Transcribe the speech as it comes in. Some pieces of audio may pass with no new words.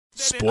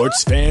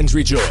Sports fans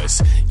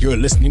rejoice. You're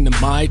listening to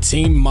My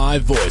Team, My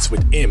Voice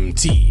with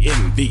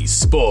MTMV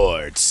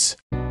Sports.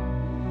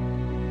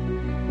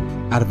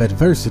 Out of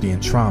adversity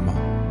and trauma,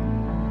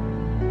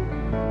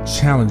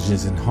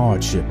 challenges and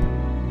hardship,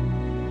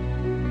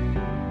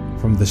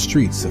 from the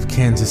streets of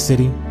Kansas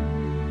City,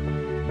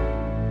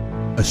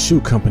 a shoe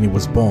company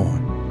was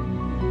born.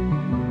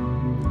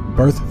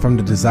 Birthed from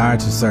the desire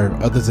to serve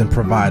others and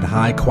provide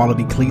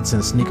high-quality cleats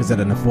and sneakers at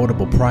an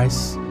affordable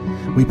price,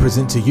 we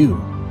present to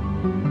you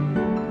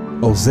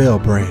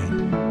Ozell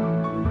brand.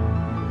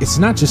 It's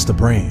not just a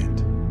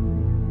brand,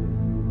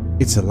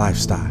 it's a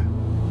lifestyle.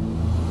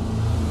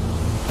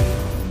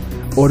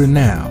 Order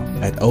now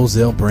at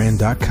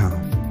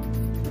ozellbrand.com.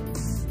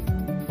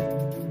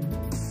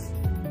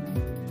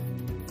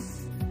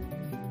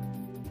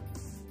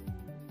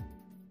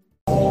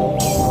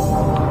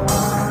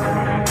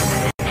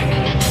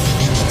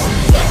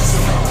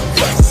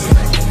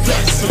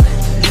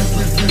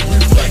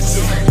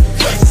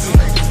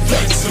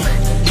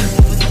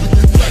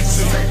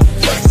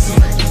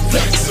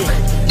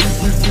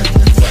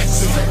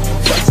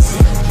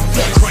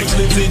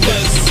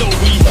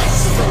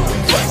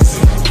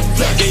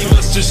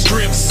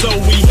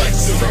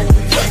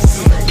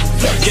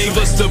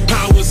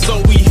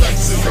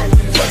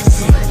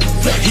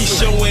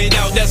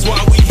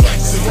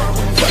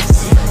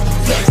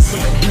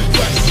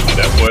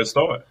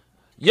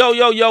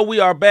 Yo, we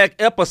are back.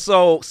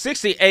 Episode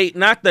 68,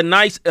 not the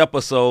nice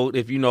episode.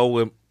 If you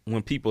know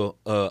when people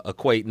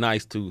equate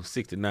nice to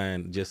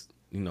 69, just,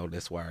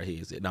 that's why our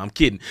heads at. No, I'm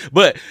kidding.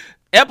 But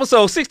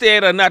episode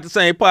 68 of Not the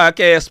Same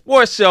Podcast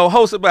Sports Show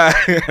hosted by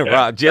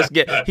Rob.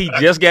 He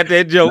just got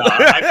that joke. Nah,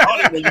 I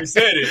caught it when you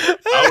said it.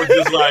 I was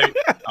just like,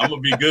 I'm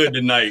going to be good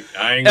tonight.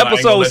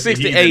 Episode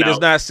 68 is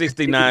not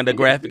 69. The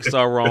graphics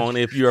are wrong.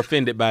 If you're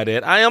offended by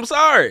that, I am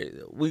sorry.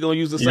 We're going to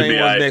use the same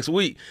ones next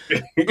week.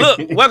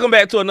 Look, welcome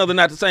back to another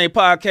Not the Same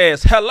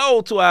Podcast.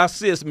 Hello to our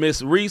sis,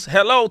 Miss Reese.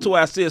 Hello to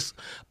our sis,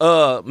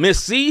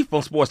 Miss C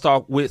from Sports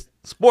Talk with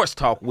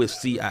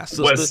C, our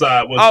sister. West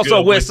Side,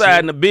 also West Side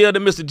in the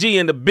building. Mr. G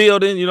in the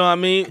building. You know what I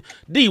mean?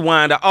 D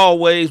Winder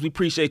always. We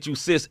appreciate you,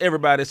 sis.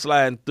 Everybody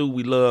sliding through.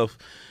 We love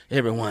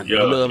everyone. We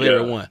love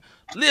everyone.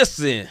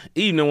 Listen,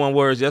 evening one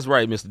words. That's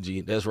right, Mr.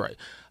 G. That's right.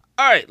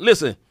 All right,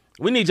 listen.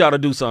 We need y'all to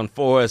do something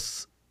for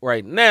us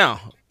right now.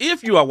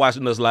 If you are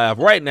watching us live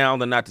right now on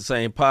the Not the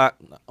Same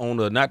Podcast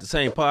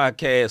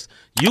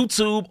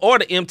YouTube or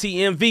the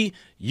MTMV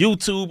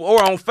YouTube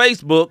or on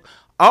Facebook,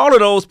 all of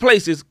those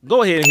places,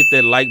 go ahead and hit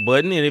that like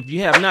button. And if you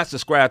have not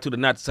subscribed to the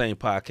Not the Same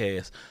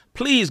Podcast,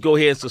 please go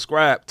ahead and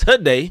subscribe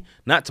today,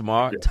 not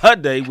tomorrow,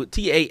 today with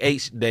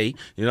TAH day.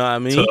 You know what I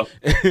mean?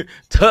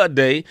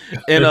 Today.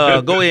 And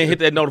go ahead and hit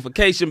that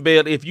notification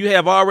bell. If you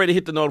have already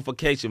hit the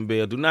notification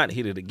bell, do not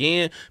hit it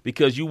again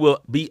because you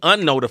will be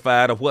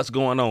unnotified of what's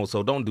going on.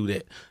 So don't do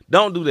that.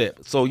 Don't do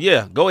that. So,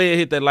 yeah, go ahead and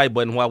hit that like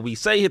button. While we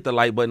say hit the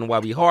like button,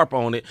 while we harp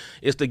on it,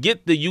 is to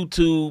get the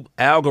YouTube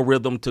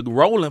algorithm to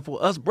rolling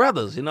for us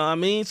brothers. You know what I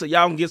mean? So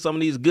y'all can get some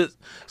of these good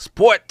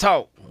sport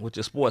talk with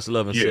your sports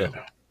loving self.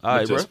 All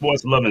right, bro.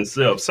 Sports loving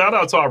self. Shout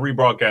out to our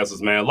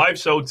rebroadcasters, man. Live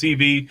Show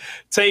TV,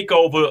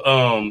 Takeover,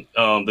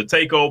 the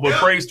Takeover,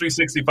 Praise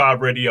 365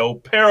 Radio,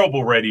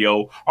 Parable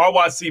Radio,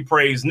 RYC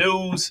Praise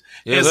News,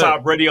 His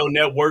Hop Radio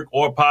Network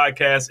or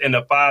podcast, and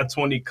the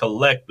 520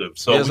 Collective.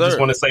 So we just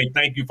want to say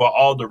thank you for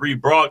all the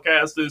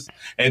rebroadcasters,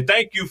 and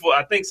thank you for,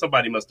 I think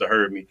somebody must have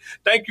heard me.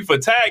 Thank you for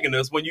tagging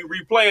us when you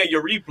replaying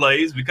your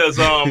replays because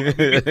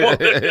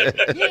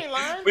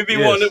we be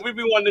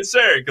wanting to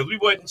share it because we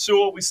wasn't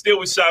sure. We still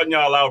was shouting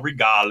y'all out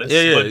regardless. But,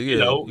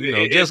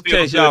 just in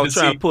case y'all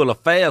trying to pull a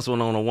fast one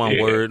on a one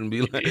word and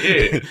be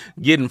like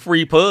getting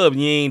free pub,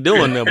 you ain't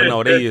doing that, but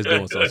no, they is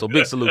doing so. So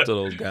big salute to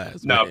those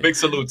guys. Big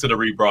salute to the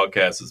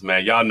rebroadcasters,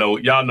 man. Y'all know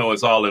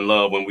it's all in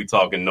love when we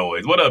talking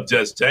noise. What up,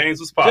 Just James?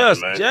 What's poppin',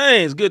 man? Just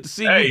James, good to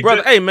see you,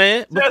 brother. Hey,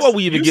 man, before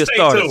we even get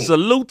started,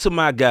 salute to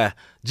my guy,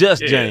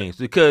 Just James,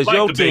 because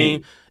your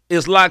team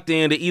is locked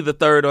in to either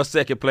third or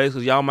second place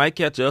because y'all might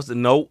catch us.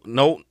 And no,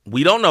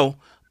 we don't know.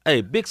 Hey,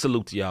 big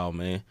salute to y'all,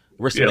 man.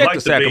 Respect the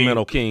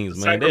Sacramento Kings,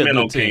 man.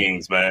 Sacramento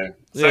Kings, man.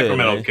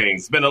 Sacramento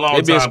Kings. It's been a long time.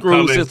 They've been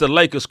screwed since the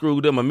Lakers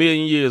screwed them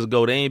 1,000,000 years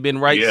ago. They ain't been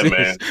right since.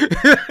 Man.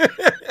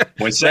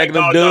 When Shaq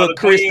called Doug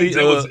Christie,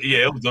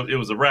 it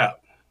was a wrap.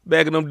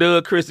 Back in them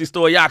Doug Christie,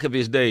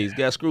 Stojakovic days.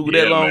 Got screwed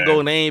that long ago,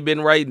 and they ain't been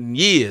right in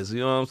years.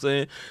 You know what I'm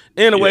saying?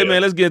 Anyway,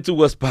 man, let's get into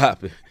what's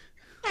popping.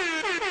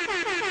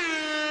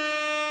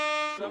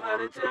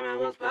 Somebody tell me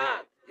what's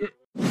popping.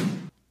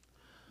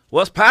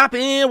 What's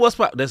poppin'?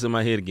 That's in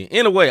my head again.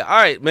 Anyway, all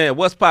right, man,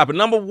 what's poppin'?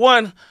 Number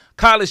one,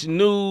 college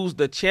news,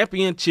 the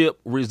championship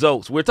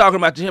results. We're talking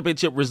about the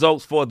championship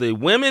results for the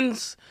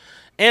women's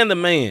and the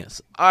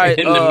men's. All right,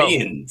 and the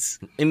men's.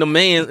 And the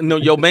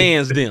man's, your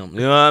man's them.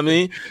 You know what I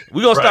mean?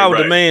 We're going to start with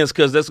the man's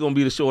because that's going to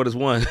be the shortest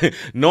one.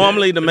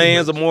 Normally, the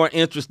man's are more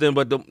interesting,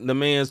 but the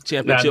men's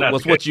championship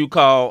was what you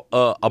call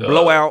a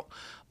blowout.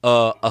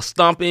 A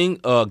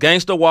stomping,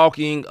 gangster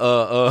walking,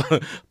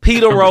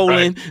 Peter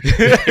rolling.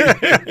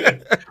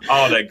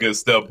 All that good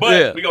stuff.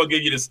 But we're going to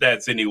give you the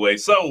stats anyway.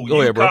 So,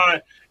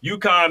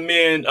 UConn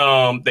men,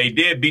 they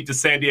did beat the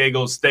San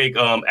Diego State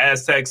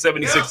Aztecs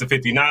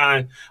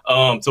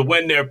 76-59 to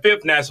win their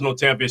 5th national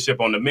championship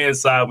on the men's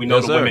side. We know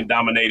Yes, the sir. women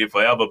dominated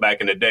forever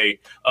back in the day.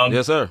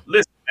 Yes, sir.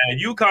 Listen, man,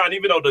 UConn,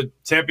 even though the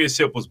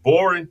championship was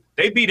boring,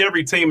 they beat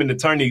every team in the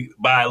tourney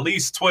by at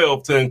least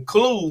 12 to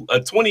include a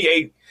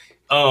 28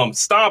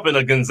 stomping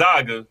of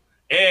Gonzaga.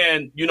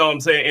 And, you know what I'm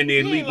saying, in the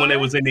elite, when they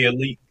was in the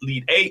elite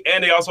 8.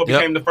 And they also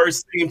became the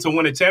first team to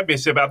win a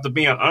championship after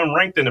being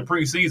unranked in the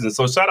preseason.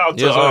 So shout out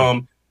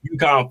to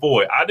UConn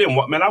for it. I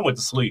went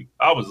to sleep.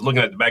 I was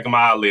looking at the back of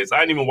my eyelids. I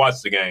didn't even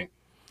watch the game.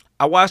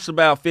 I watched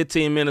about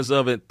 15 minutes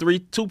of it.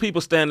 Two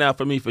people stand out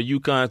for me for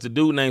UConn. The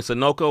dude named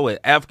Sunoco, an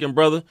African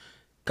brother.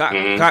 Cock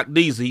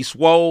Deezy. He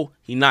swole.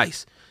 He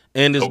nice.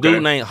 And this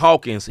dude named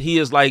Hawkins. He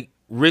is like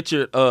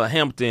Richard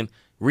Hampton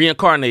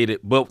reincarnated,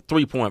 but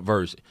 3-point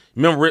version.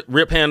 Remember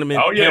Rip Hampton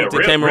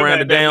came around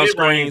the down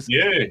screens?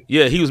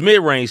 Yeah, he was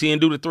mid-range. He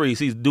didn't do the threes.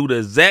 He do the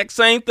exact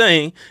same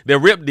thing that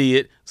Rip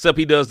did, except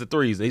he does the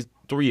threes. His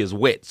 3 is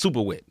wet,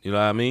 super wet. You know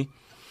what I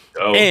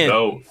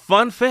mean?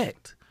 Fun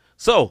fact.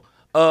 So,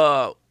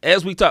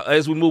 as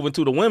we move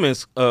into the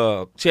women's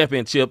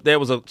championship, there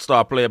was a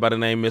star player by the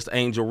name of Miss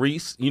Angel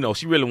Reese. You know,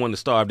 she really wasn't the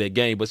star of that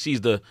game, but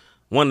she's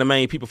one of the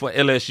main people for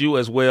LSU,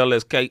 as well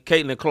as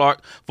Caitlin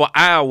Clark for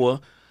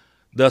Iowa.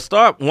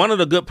 One of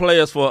the good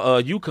players for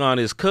UConn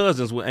is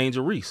cousins with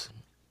Angel Reese.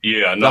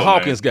 Yeah, I know, the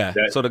Hawkins guy.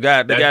 So the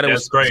guy that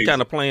was crazy.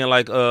 Kind of playing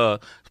like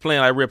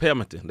Rip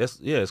Hamilton.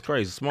 It's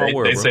crazy. Small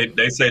world. They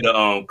say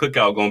the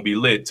cookout gonna be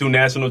lit. 2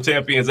 national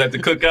champions at the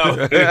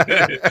cookout.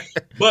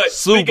 But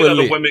speaking of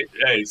the women,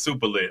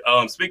 super lit.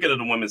 Speaking of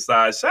the women's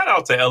side, shout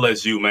out to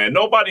LSU, man.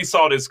 Nobody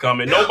saw this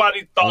coming.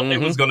 Nobody thought they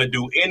was gonna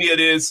do any of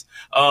this.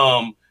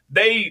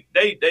 They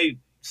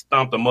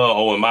stomped the mud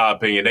hole, in my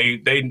opinion. They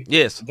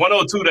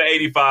 102 to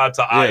 85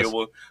 to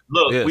Iowa.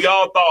 Look, we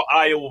all thought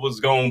Iowa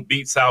was going to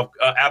beat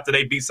after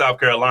they beat South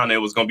Carolina, it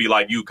was going to be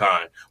like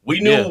UConn.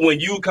 We knew when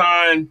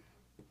UConn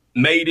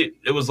made it,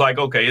 it was like,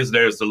 okay, it's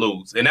theirs to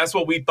lose. And that's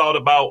what we thought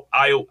about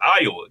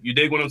Iowa. You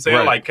dig what I'm saying?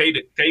 Right. Like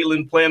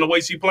Caitlin playing the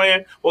way she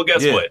playing. Well,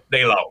 guess what?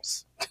 They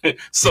lost.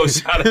 So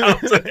shout out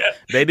to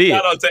they did.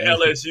 Shout out to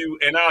LSU,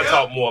 and I'll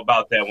talk more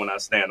about that when I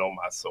stand on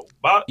my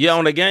soapbox. Yeah,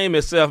 on the game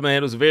itself, man,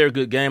 it was a very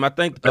good game. I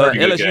think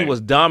LSU was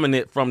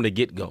dominant from the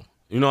get-go.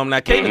 You know what I mean? Now,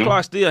 Caitlin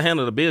Clark still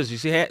handled the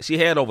business. She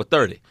had over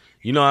 30.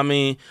 You know what I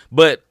mean?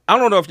 But I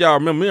don't know if y'all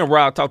remember. Me and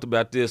Rob talked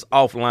about this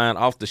offline,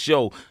 off the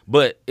show.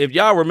 But if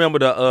y'all remember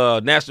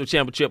the national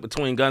championship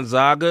between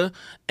Gonzaga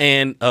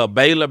and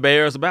Baylor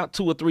Bears about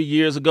 2 or 3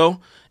 years ago,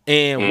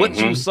 and what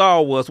you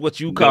saw was what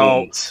you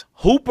called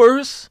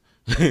hoopers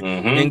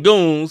and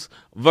goons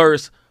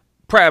versus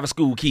private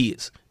school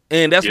kids.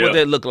 And that's what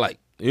that looked like.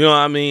 You know what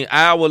I mean?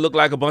 Iowa looked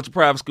like a bunch of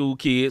private school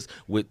kids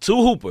with 2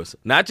 hoopers.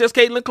 Not just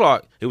Caitlin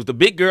Clark. It was the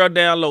big girl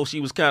down low.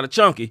 She was kind of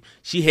chunky.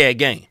 She had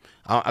game.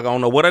 I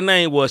don't know what her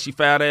name was. She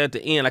fouled at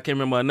the end. I can't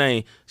remember her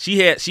name.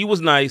 She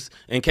was nice,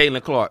 and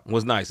Caitlin Clark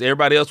was nice.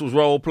 Everybody else was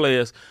role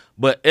players.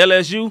 But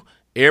LSU,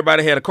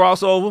 everybody had a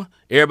crossover.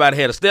 Everybody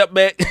had a step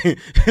back.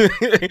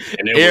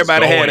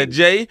 Everybody had a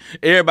J.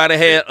 Everybody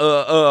had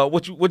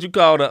what you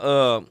call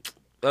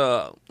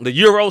the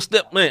Euro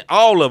step, man.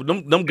 All of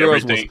them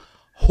girls was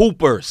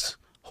hoopers.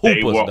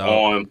 They were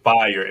on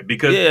fire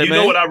because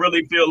know what I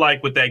really feel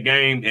like with that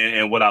game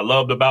and what I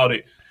loved about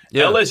it?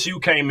 LSU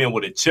came in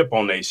with a chip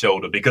on their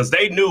shoulder because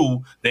they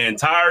knew the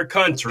entire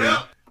country,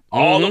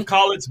 all of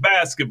college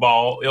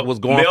basketball, was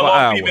going male for or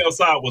Iowa. female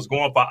side was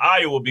going for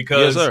Iowa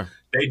because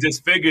they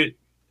just figured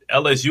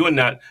LSU and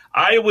not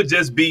Iowa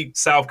just beat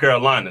South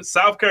Carolina.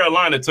 South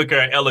Carolina took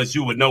care of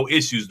LSU with no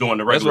issues during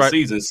the regular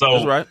season.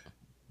 So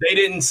they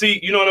didn't see,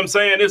 you know what I'm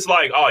saying? It's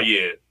like, oh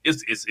yeah,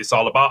 it's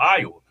all about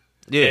Iowa.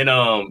 Yeah.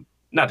 And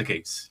not the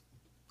case.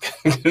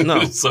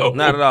 No, so,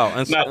 not at all.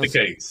 Not the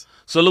case.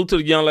 Salute to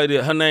the young lady.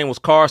 Her name was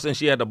Carson.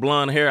 She had the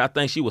blonde hair. I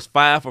think she was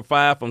 5 for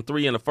 5 from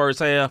 3 in the first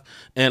half.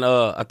 And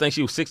I think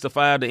she was 6 to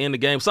 5 to end the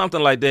game,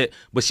 something like that.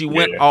 But she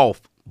went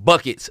off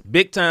buckets,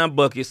 big time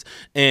buckets.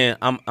 And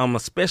I'm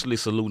especially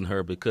saluting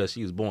her because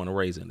she was born and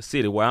raised in the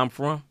city where I'm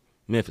from.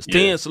 Memphis.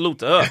 10, salute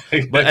to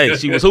her. But, hey,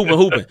 she was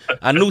hooping.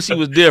 I knew she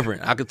was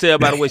different. I could tell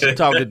by the way she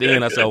talked at the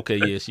end. I said, okay,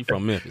 yeah, she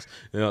from Memphis.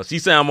 You know, she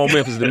sound more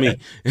Memphis than me.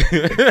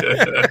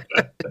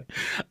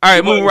 All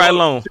right, moving right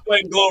along. She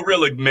wasn't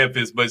Glorilla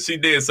Memphis, but she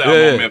did sound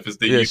more Memphis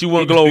than you. Yeah, she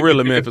wasn't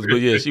Glorilla Memphis,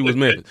 but, yeah, she was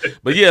Memphis.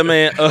 But, yeah,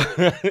 man,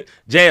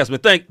 Jasmine,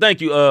 thank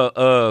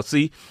you,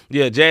 C.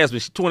 Yeah,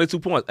 Jasmine, 22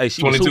 points. Hey,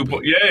 she 22 was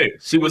points. Yeah,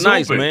 she was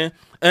nice, man.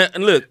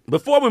 And look,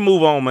 before we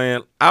move on,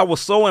 man, I was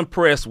so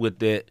impressed with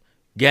that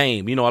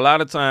game. You know, a lot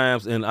of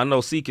times, and I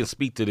know C can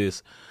speak to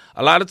this,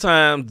 a lot of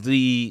times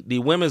the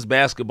women's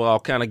basketball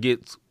kind of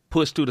gets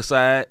pushed to the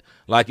side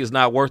like it's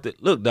not worth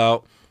it. Look,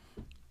 dog,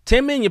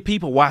 10 million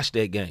people watched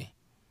that game.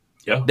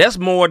 Yeah. That's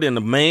more than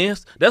the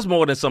men's. That's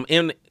more than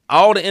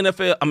all the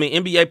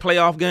NBA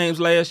playoff games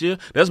last year.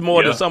 That's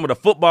more than some of the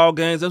football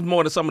games. That's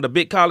more than some of the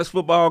big college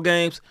football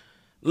games.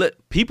 Look,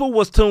 people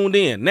was tuned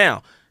in.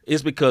 Now,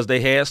 it's because they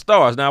had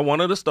stars. Now,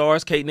 one of the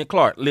stars, Caitlin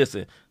Clark,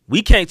 listen,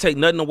 we can't take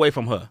nothing away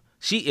from her.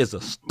 She is a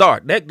star.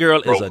 That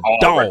girl is a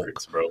dog.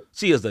 Records, bro.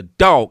 She is a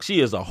dog.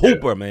 She is a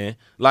hooper, man.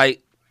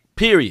 Like,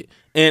 period.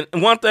 And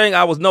one thing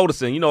I was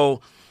noticing,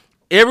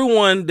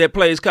 everyone that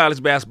plays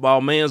college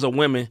basketball, men's or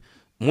women's,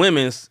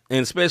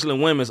 and especially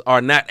women's,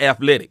 are not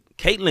athletic.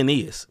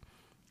 Caitlin is.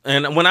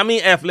 And when I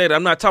mean athletic,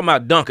 I'm not talking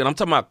about dunking. I'm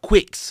talking about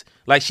quicks.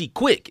 Like, she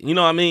quick. You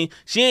know what I mean?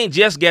 She ain't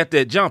just got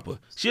that jumper.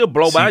 She'll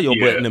blow by your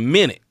butt in a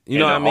minute. You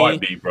know what I mean?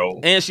 Heartbeat,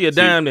 bro. And she'll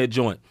dime that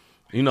joint.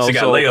 She got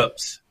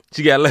layups.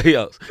 She got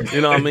layups.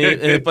 You know what I mean?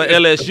 And for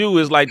LSU,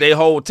 it's like they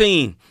whole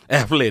team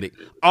athletic.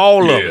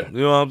 All of them.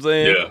 You know what I'm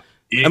saying?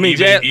 Yeah. I mean,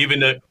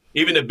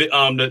 even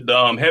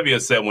the heavier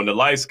set one, the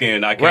light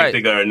skin, I can't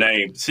think of her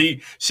name.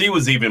 She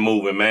was even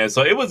moving, man.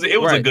 So it was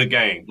a good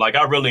game. Like,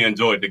 I really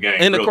enjoyed the game.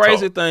 And the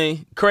crazy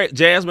thing,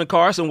 Jasmine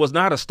Carson was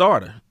not a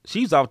starter.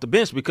 She's off the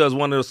bench because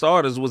one of the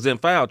starters was in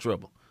foul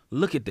trouble.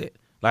 Look at that.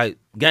 Like,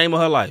 game of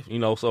her life,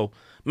 So,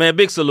 man,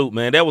 big salute,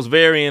 man. That was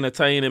very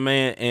entertaining,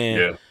 man.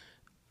 And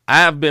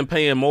I've been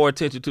paying more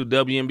attention to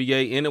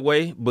WNBA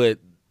anyway, but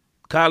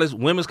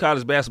women's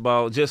college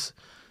basketball just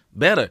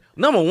better.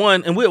 Number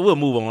one, and we'll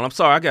move on. I'm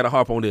sorry, I got to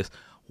harp on this.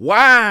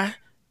 Why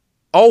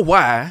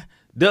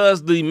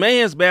does the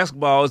men's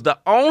basketball is the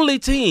only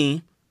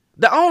team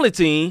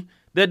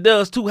that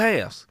does two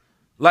halves?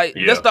 Like,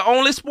 that's the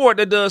only sport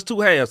that does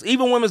two halves.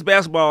 Even women's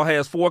basketball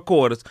has 4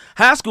 quarters.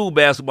 High school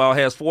basketball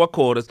has 4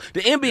 quarters.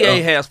 The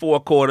NBA has 4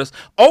 quarters.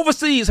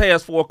 Overseas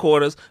has 4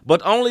 quarters.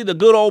 But only the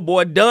good old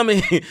boy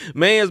dummy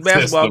men's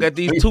basketball got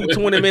these 2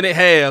 20-minute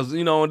halves,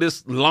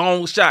 this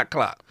long shot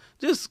clock.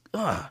 Just,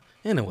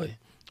 anyway.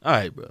 All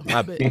right, bro.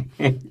 My bad.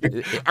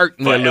 It irked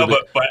me a little bit.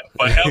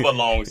 Forever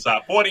long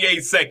shot.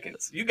 48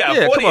 seconds. You got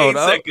 48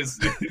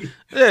 seconds.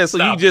 Yeah,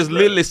 so you just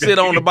literally sit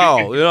on the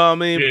ball. You know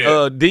what I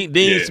mean?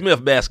 Dean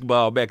Smith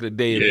basketball back in the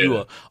day if you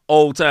were an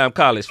old-time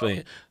college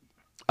fan.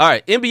 All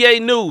right,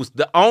 NBA news.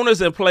 The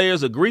owners and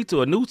players agree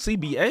to a new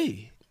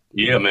CBA.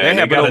 Yeah, man. That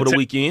happened over the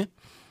weekend.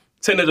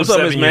 Tentative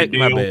 7-year deal.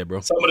 My bad,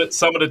 bro. Some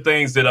of the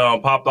things that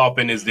popped off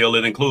in this deal,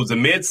 it includes a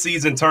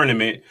mid-season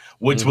tournament,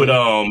 which would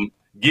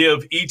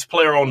give each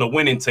player on the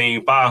winning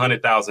team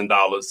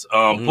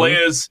 $500,000.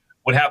 Players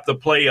would have to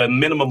play a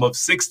minimum of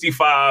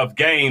 65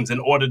 games in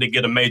order to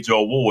get a major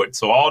award.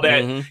 So all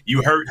that,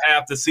 you hurt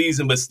half the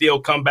season, but still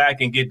come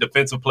back and get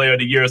Defensive Player of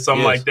the Year or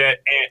something like that,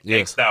 and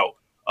X'd out.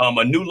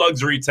 A new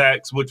luxury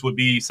tax, which would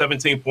be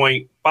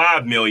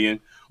 $17.5 million,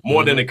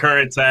 more than the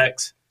current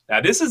tax. Now,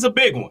 this is a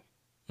big one.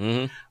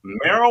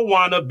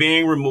 Marijuana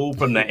being removed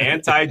from the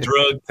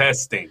anti-drug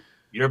testing.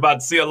 You're about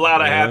to see a lot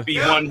of happy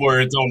one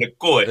words on the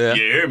court. You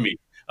hear me?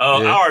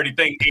 I already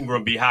think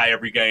Ingram be high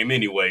every game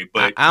anyway.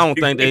 But I don't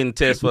think they didn't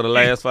test for the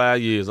last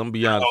 5 years. I'm going to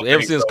be honest.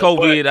 Ever since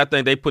COVID, I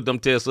think they put them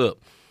tests up.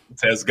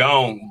 Tests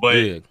gone,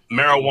 but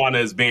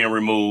marijuana is being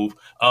removed.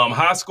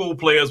 High school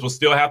players will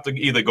still have to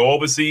either go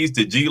overseas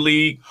to G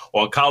League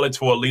or college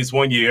for at least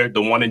 1 year.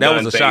 The one and done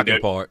That was a shocking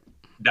part.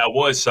 That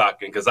was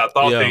shocking because I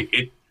thought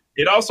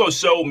it also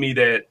showed me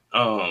that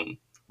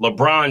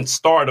LeBron's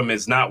stardom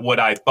is not what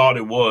I thought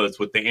it was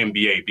with the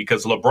NBA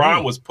because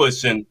LeBron was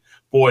pushing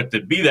for it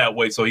to be that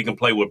way so he can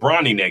play with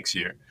Bronny next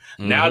year.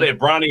 Now that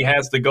Bronny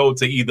has to go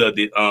to either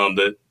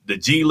the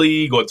G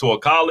League or to a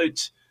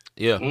college,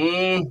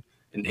 LeBron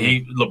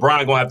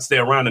gonna have to stay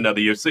around another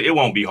year. So it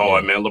won't be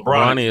hard, man.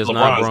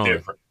 LeBron's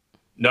different.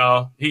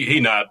 No, he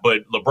not,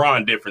 but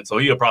LeBron different. So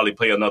he'll probably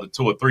play another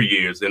 2 or 3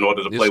 years in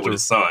order to play with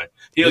his son.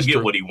 He'll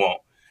get what he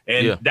wants.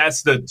 And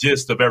that's the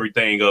gist of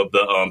everything of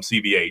the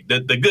CBA.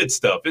 The good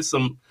stuff. It's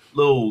some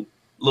little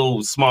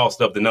small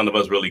stuff that none of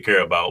us really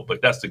care about,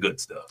 but that's the good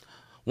stuff.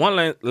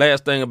 One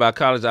last thing about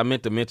college, I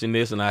meant to mention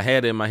this, and I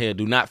had it in my head.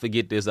 Do not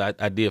forget this.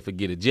 I did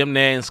forget it. Jim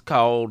Nance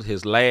called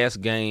his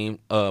last game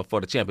for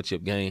the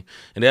championship game,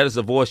 and that is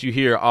the voice you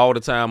hear all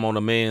the time on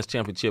the men's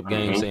championship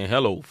game saying,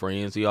 hello,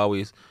 friends. He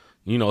always,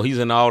 he's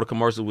in all the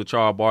commercials with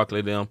Charles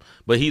Barkley, them,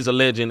 but he's a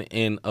legend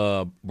in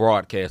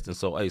broadcasting,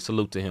 so, hey,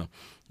 salute to him.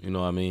 You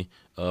know what I mean?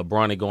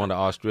 Bronny going to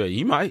Australia.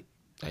 He might.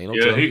 He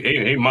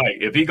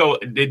might. If he go,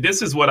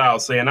 this is what I'll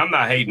say, and I'm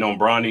not hating on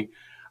Bronny.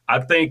 I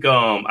think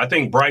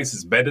Bryce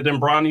is better than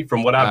Bronny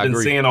from what I've been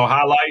seeing on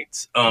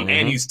highlights.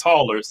 And he's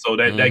taller, so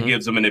that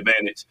gives him an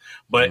advantage.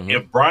 But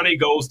if Bronny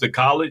goes to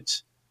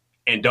college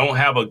and don't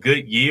have a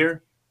good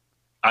year,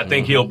 I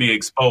think he'll be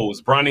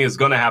exposed. Bronny is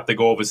going to have to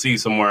go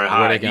overseas somewhere and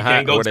hide. You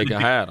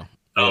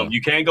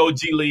can't go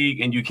G League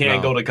and you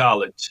can't go to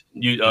college.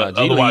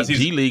 Otherwise,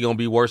 G League gonna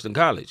be worse than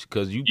college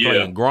because you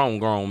playing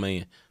grown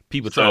man.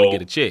 People trying to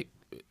get a check.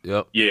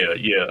 Yep.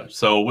 Yeah.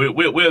 So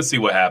we'll see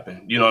what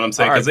happened. You know what I'm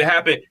saying? Because it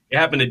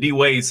happened to D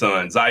Wade's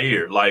son,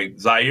 Zaire. Like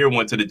Zaire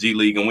went to the G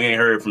League and we ain't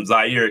heard from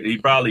Zaire. He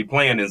probably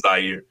playing in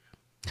Zaire.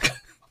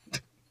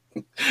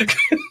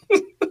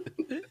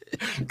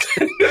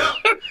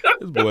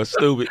 This boy's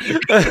stupid.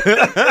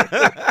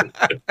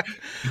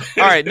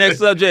 All right, next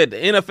subject, the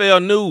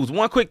NFL news.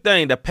 One quick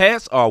thing. The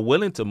Pats are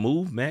willing to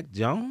move Mac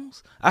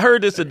Jones. I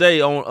heard this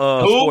today on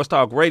Sports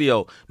Talk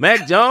Radio.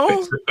 Mac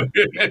Jones?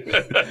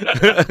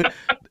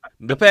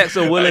 The Pats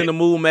are willing to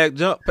move Mac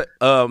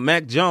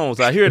Jones.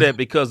 I hear that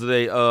because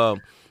they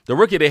the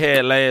rookie they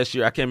had last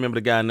year, I can't remember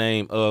the guy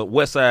name.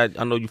 Westside,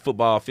 I know you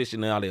football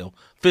aficionado.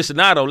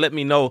 Let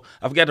me know.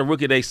 I forgot the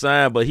rookie they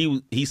signed, but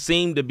he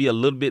seemed to be a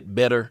little bit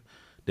better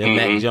than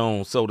Mac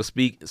Jones, so to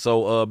speak.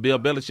 So Bill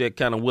Belichick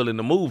kind of willing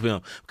to move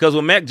him because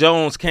when Mac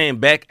Jones came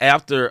back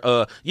after,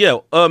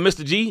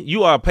 Mr. G,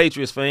 you are a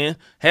Patriots fan.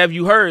 Have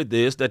you heard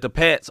this that the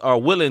Pats are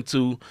willing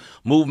to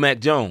move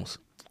Mac Jones?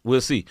 We'll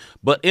see.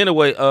 But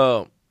anyway,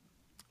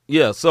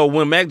 so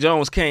when Mac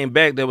Jones came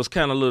back, there was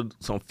kind of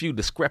some few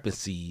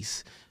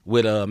discrepancies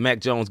with Mac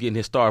Jones getting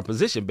his starting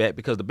position back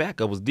because the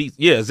backup was decent.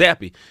 Yeah,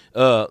 Zappy.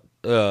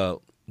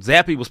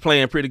 Zappy was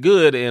playing pretty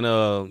good, and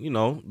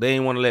they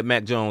didn't want to let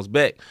Mac Jones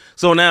back.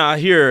 So now I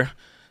hear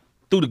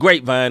through the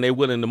grapevine they're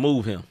willing to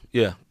move him.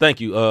 Yeah, thank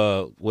you,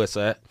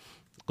 Westside.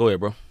 Go ahead,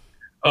 bro.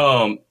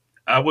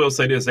 I will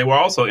say this: they were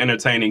also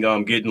entertaining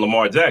getting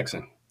Lamar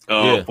Jackson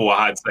for a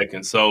hot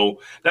second.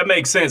 So that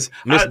makes sense.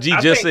 Mr. G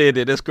just said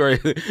that. That's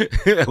crazy.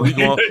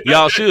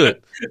 Y'all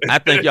should. I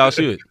think y'all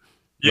should.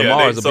 Yeah,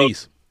 Lamar is a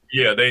beast.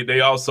 Yeah,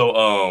 they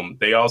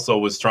also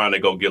was trying to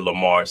go get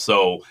Lamar.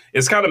 So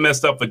it's kind of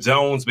messed up for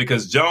Jones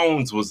because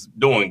Jones was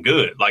doing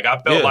good. Like I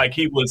felt like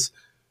his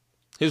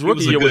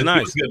rookie year was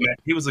nice.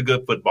 He was a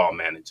good football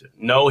manager.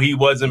 No, he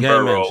wasn't game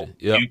Burrow.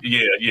 Yep.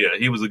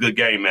 He was a good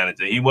game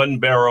manager. He wasn't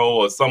Burrow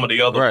or some of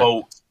the other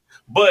folks,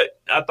 but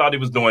I thought he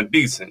was doing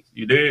decent.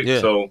 You did?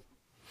 Yeah. So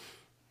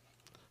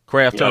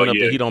Kraft turning up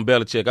the heat on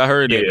Belichick. I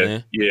heard that,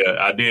 man. Yeah,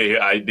 I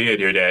did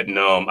hear that. And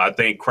I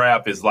think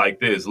Kraft is like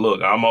this.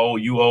 Look, I'm old,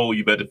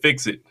 you better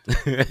fix it.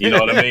 You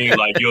know what I mean?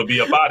 Like you'll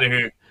be up out of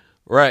here.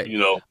 Right.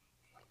 All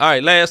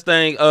right, last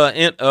thing,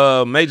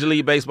 Major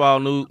League Baseball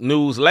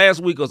news. Last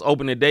week was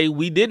opening day.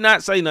 We did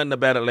not say nothing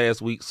about it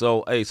last week.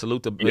 So, hey,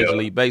 salute to Major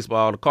League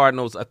Baseball. The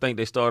Cardinals, I think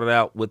they started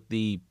out with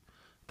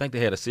I think they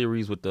had a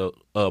series with the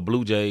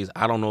Blue Jays.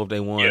 I don't know if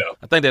they won. Yeah.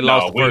 I think they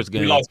lost the first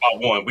game. We lost by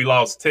one. We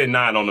lost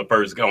 10-9 on the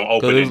first game.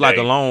 Opening it was like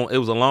day. it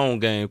was a long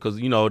game because,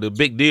 the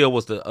big deal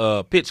was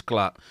the pitch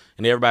clock.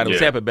 And everybody was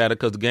happy about it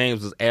because the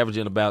games was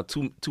averaging about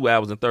 2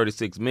 hours and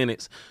 36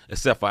 minutes,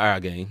 except for our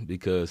game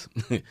because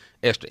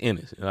extra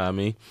innings. You know what I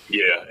mean?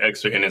 Yeah,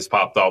 extra innings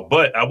popped off.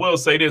 But I will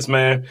say this,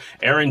 man.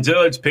 Aaron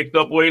Judge picked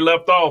up where he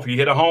left off. He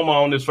hit a homer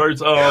on his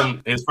first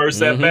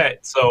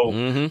at-bat. So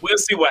we'll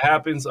see what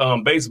happens.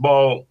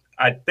 Baseball,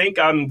 I think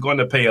I'm going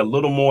to pay a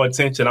little more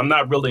attention. I'm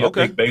not really a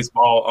big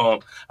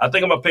baseball. I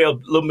think I'm going to pay a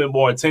little bit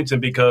more attention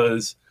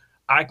because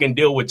I can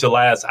deal with your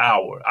last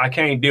hour. I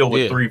can't deal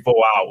with 3-4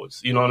 hours.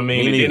 You know what I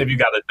mean? And then if you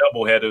got a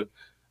doubleheader,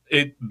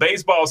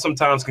 baseball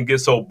sometimes can get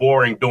so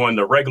boring during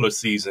the regular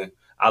season.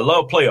 I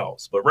love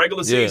playoffs, but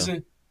regular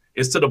season,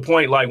 it's to the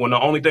point like when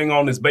the only thing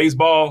on is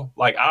baseball,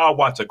 like I'll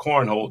watch a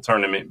cornhole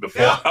tournament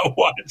before I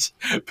watch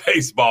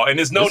baseball. And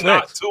there's no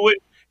knock to it.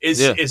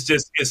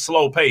 It's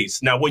slow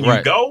pace. Now, when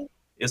you go,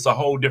 it's a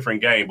whole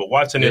different game. But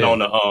watching it on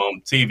the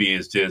TV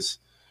is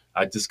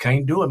I just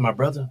can't do it, my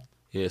brother.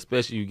 Yeah,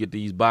 especially you get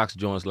these box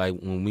joints like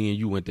when me and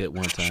you went that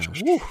one time.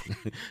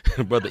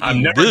 Brother,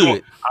 I'm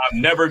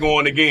never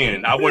going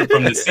again. I went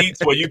from the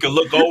seats where you can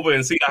look over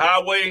and see the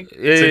highway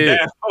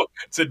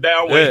to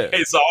down where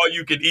it's all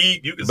you can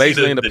eat. You can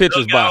basically see in the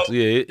pitcher's box.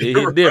 Yeah, it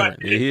hit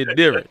different. It hit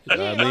different. You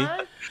know what I mean?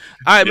 All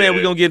right, man,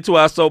 we're going to get into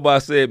our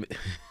soapbox segment.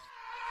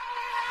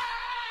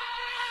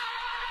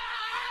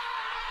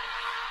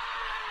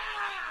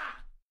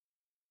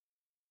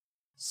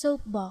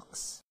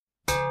 Soapbox.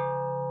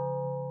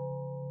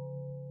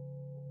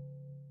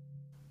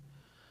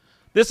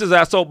 This is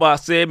our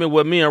soapbox segment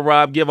where me and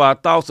Rob give our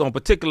thoughts on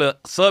particular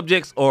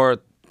subjects or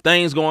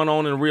things going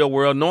on in the real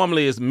world.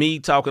 Normally it's me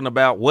talking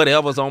about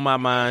whatever's on my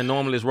mind.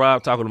 Normally it's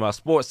Rob talking about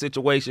sports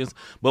situations.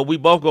 But we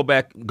both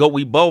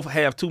we both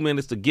have 2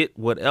 minutes to get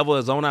whatever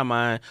is on our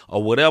mind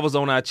or whatever's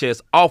on our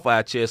chest off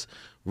our chest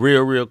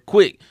real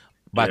quick.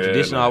 By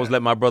tradition, I always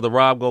let my brother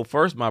Rob go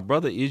first. My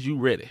brother, is you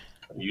ready?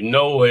 You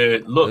know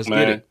it. Look, Let's man.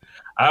 get it.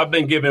 I've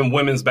been giving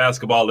women's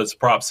basketball its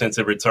props since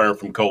it returned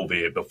from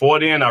COVID. Before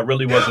then, I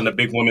really wasn't a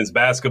big women's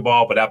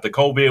basketball, but after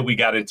COVID, we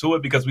got into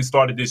it because we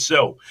started this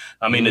show.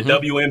 I mean, the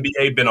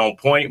WNBA been on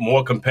point,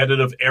 more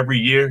competitive every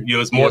year.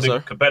 It's more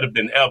competitive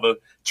than ever.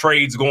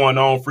 Trades going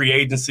on, free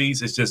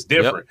agencies. It's just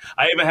different. Yep.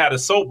 I even had a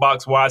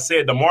soapbox where I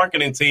said the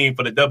marketing team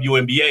for the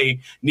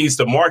WNBA needs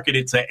to market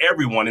it to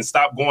everyone and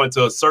stop going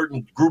to a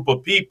certain group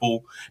of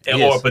people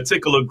or a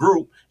particular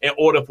group in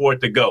order for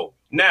it to go.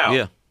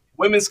 Now,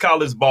 women's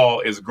college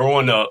ball is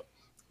growing up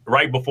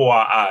right before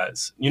our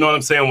eyes. You know what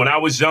I'm saying? When I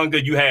was younger,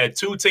 you had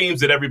two teams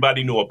that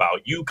everybody knew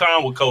about.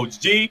 UConn with Coach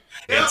G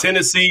and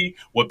Tennessee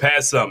with Pat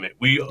Summitt.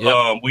 We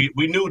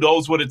knew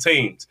those were the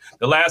teams.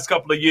 The last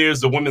couple of years,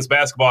 the women's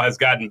basketball has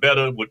gotten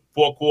better with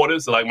 4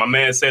 quarters. Like my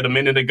man said a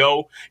minute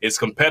ago, it's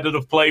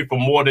competitive play for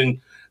more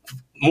than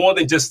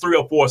just 3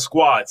 or 4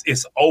 squads.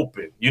 It's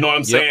open. You know what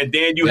I'm saying?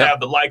 Then you have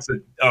the likes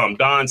of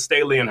Dawn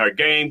Staley and her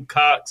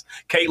Gamecocks,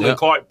 Caitlin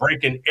Clark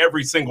breaking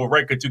every single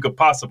record you could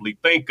possibly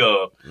think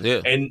of.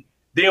 Yeah. And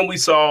then we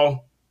saw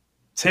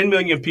 10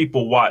 million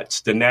people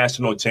watch the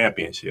national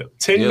championship.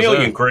 10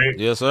 million, Craig.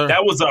 Yes, sir.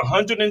 That was a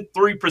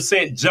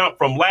 103% jump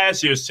from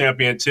last year's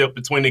championship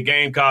between the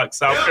Gamecocks,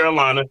 South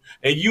Carolina,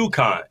 and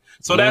UConn.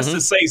 So that's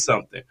to say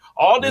something.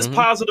 All this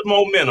positive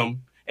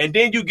momentum, and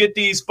then you get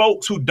these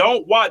folks who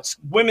don't watch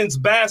women's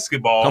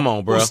basketball, Come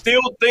on, bro. who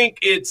still think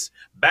it's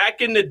back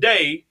in the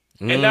day,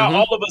 and now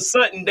all of a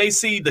sudden they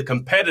see the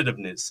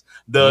competitiveness,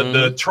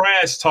 the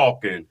trash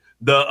talking,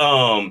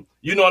 the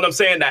you know what I'm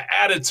saying, the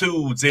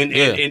attitudes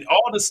and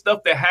all the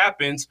stuff that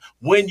happens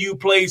when you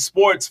play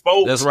sports,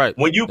 folks. That's right.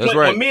 When you play,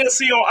 when men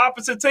see on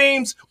opposite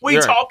teams, we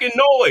talking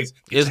noise.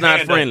 It's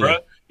not friendly.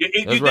 Up,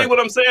 you think what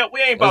I'm saying?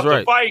 We ain't about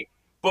to fight,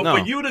 but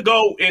for you to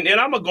go and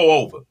I'm gonna go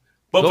over.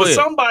 But for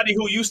somebody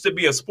who used to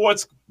be a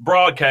sports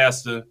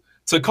broadcaster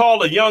to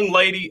call a young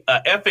lady a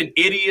effing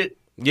idiot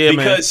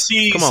because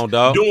she's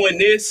doing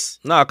this.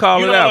 Nah,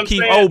 call it out.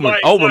 Keith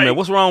Olbermann.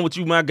 What's wrong with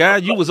you, my guy?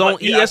 You was on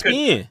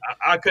ESPN.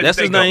 I couldn't That's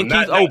his name,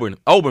 Keith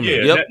Olbermann.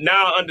 Yeah,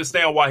 now I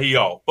understand why he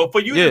off. But for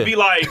you to be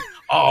like,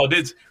 oh,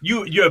 this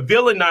you're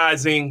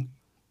villainizing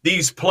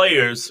these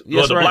players,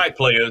 the black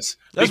players,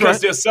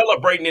 because they're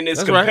celebrating and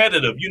it's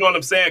competitive. You know what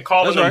I'm saying?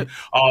 Calling them,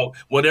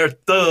 well, they're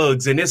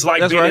thugs, and it's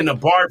like being in a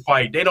bar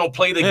fight. They don't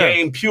play the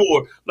game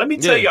pure. Let me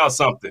tell y'all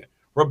something.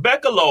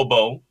 Rebecca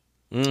Lobo,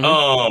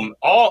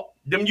 all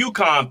them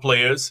UConn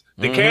players,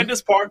 the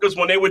Candace Parkers,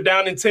 when they were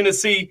down in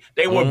Tennessee,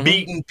 they were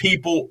beating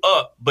people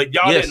up. But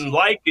y'all didn't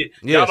like it.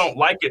 Y'all don't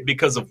like it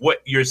because of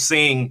what you're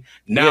seeing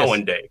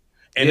nowadays.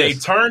 And they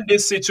turned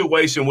this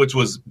situation, which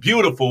was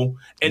beautiful,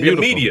 in the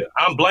media.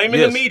 I'm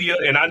blaming the media,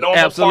 and I know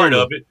I'm a part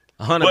of it.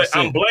 100%. But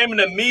I'm blaming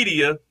the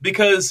media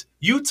because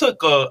you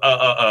took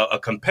a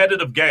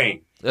competitive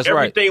game.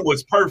 Everything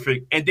was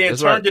perfect, and then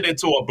turned it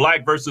into a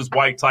black versus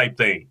white type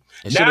thing.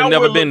 Now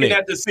we're looking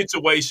at the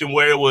situation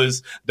where it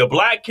was the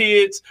black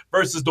kids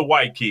versus the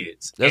white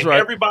kids.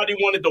 Everybody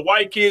wanted the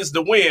white kids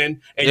to win,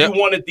 and you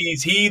wanted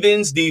these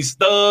heathens, these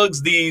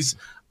thugs, these...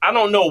 I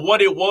don't know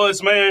what it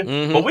was,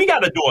 man, but we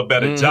got to do a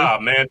better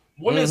job, man.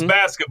 Women's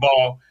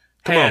basketball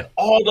had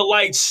all the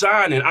lights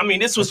shining. I mean,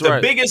 this was the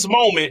biggest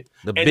moment,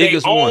 and their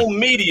own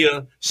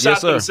media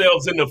shot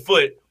themselves in the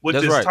foot with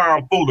this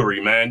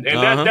tomfoolery, man.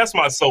 And that's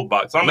my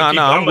soapbox.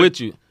 I'm with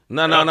you.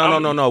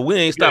 No. We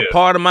ain't stopped.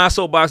 Part of my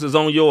soapbox is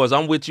on yours.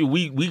 I'm with you.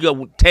 We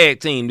go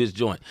tag team this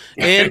joint.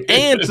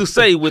 And to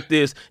say with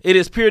this, it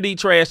is pure D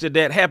trash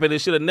that happened. It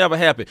should have never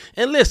happened.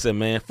 And listen,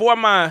 man, for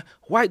my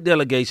white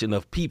delegation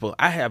of people,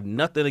 I have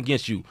nothing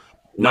against you.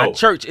 My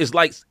church is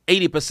like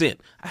 80%.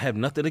 I have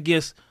nothing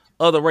against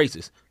other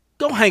races.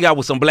 Go hang out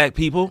with some black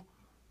people,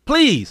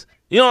 please.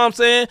 You know what I'm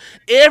saying?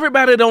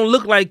 Everybody that don't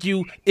look like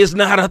you is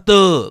not a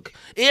thug.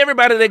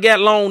 Everybody that got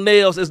long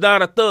nails is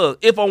not a thug.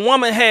 If a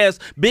woman has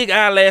big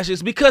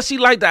eyelashes because she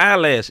like the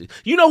eyelashes,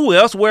 you know who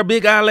else wear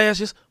big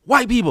eyelashes?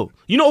 White people.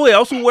 You know who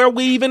else who wear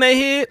weave in their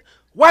head?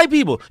 White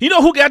people. You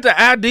know who got the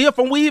idea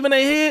from weave in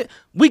their head?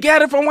 We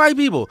got it from white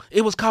people.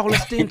 It was called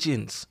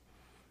extensions.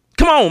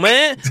 Come on,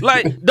 man.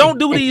 Like, don't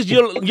do these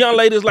young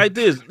ladies like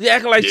this. They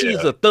acting like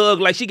she's a thug,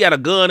 like she got a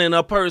gun in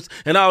her purse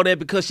and all that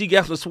because she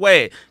got some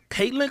swag.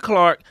 Caitlin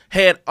Clark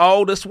had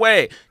all the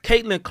swag.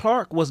 Caitlin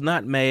Clark was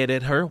not mad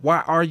at her.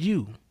 Why are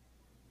you?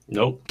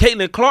 Nope.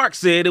 Caitlin Clark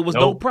said it was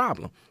no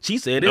problem. She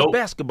said it's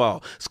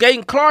basketball.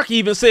 Skating Clark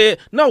even said,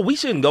 no, we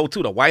shouldn't go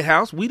to the White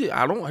House.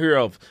 I don't hear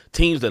of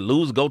teams that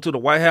lose go to the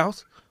White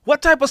House.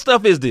 What type of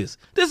stuff is this?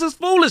 This is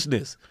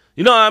foolishness.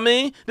 You know what I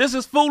mean? This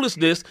is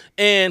foolishness.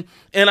 And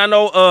I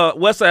know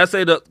Westside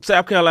say the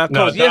South Carolina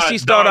coach. Yes, she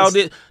started out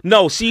this.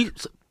 No, she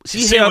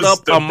held up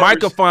a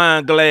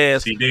microphone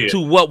glass to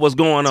what was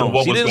going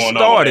on. She didn't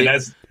start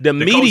it. The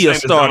media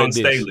started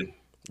this.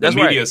 That's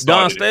right.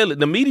 Don Staley.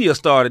 The media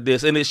started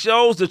this, and it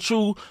shows the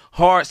true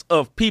hearts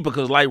of people.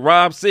 Because, like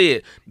Rob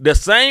said, the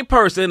same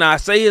person, I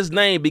say his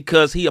name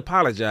because he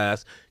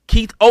apologized,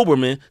 Keith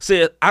Olbermann,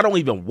 said, I don't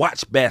even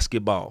watch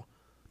basketball.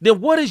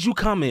 Then what is you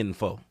commenting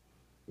for?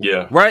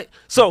 Yeah. Right?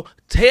 So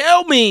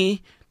tell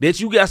me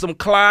that you got some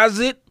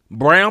closet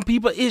brown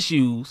people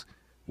issues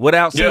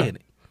without saying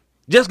it.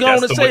 Just go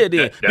on and say it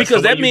then.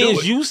 Because that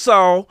means you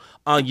saw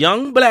a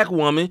young black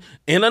woman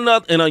in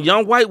a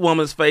young white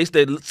woman's face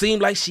that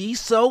seemed like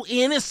she's so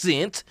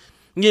innocent.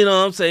 You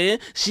know what I'm saying?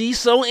 She's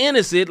so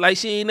innocent like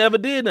she ain't never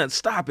did nothing.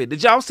 Stop it.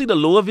 Did y'all see the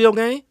Louisville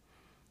game?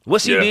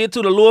 What she did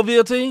to the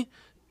Louisville team?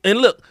 And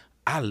look,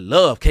 I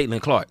love Caitlin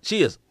Clark.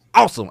 She is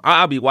awesome.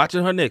 I'll be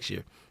watching her next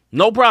year.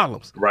 No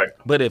problems. Right.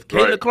 But if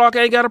Caitlin Clark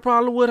ain't got a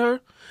problem with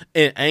her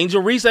and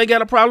Angel Reese ain't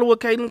got a problem with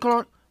Caitlin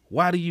Clark,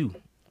 why do you?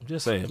 I'm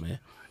just saying, man.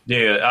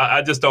 Yeah,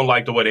 I just don't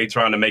like the way they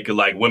trying to make it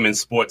like women's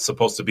sports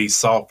supposed to be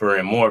softer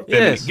and more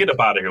feminine. Get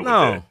up out of here with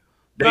that.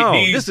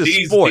 This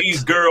is sports.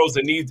 These girls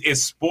and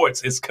it's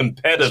sports. It's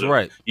competitive. That's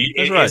right.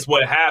 It's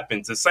what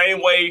happens. The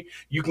same way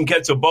you can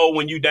catch a bow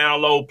when you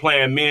down low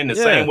playing men. The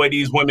same way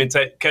these women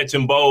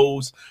catching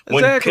bows.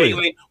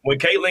 Exactly. When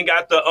Caitlin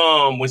got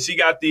the when she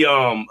got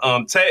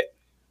the tech.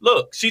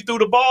 Look, she threw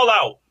the ball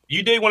out.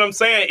 You dig what I'm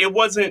saying? It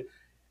wasn't.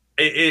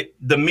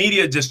 The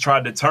media just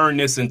tried to turn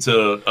this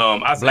into.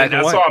 I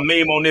saw a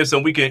meme on this,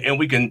 and we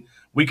can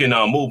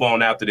move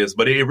on after this.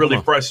 But it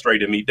really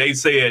frustrated me. They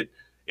said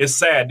it's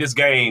sad this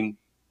game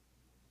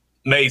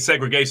made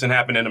segregation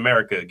happen in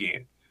America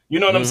again. You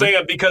know what I'm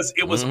saying? Because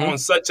it was on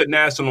such a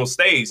national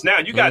stage. Now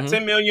you got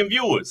 10 million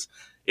viewers.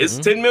 It's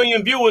 10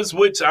 million viewers,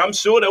 which I'm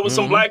sure there was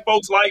some black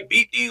folks like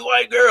beat these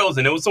white girls,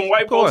 and there was some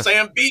white folks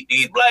saying beat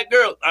these black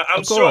girls.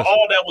 I'm sure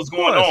all that was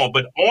going on,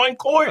 but on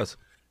court,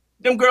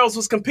 them girls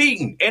was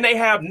competing, and they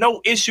have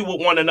no issue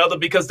with one another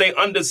because they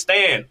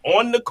understand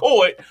on the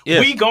court,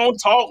 we gonna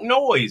talk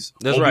noise.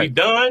 That's when right. we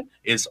done,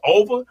 it's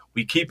over.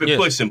 We keep it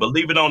pushing, but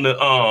leave it on the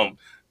I'm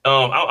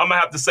gonna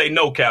have to say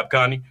no, Cap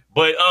Connie,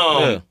 but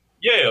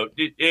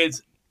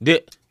it's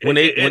when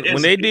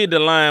they did the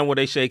line where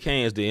they shake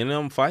hands, did any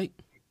of them fight?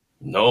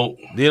 No.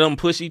 Did them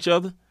push each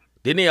other?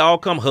 Didn't they all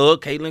come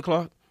hug Caitlin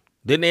Clark?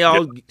 Didn't they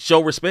all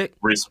show respect?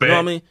 Respect. You know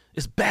what I mean?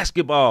 It's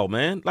basketball,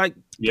 man. Like,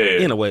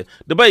 anyway,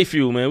 debate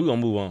fuel, man. We're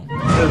going to move on.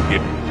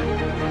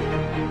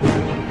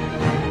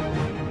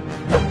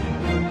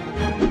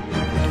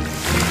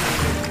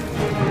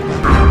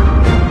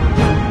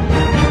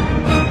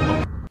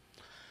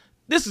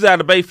 This is our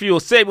debate fuel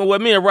segment where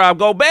me and Rob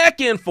go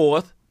back and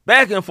forth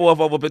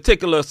over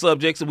particular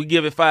subjects, and we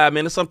give it 5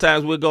 minutes.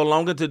 Sometimes we'll go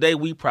longer. Today,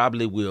 we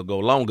probably will go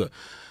longer.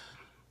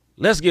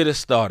 Let's get it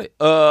started.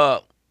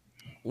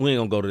 We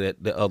ain't going to go to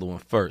the other one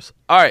first.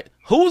 All right.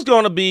 Who's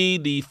going to be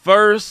the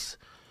first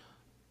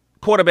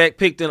quarterback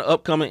picked in the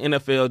upcoming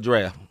NFL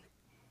draft?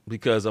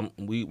 Because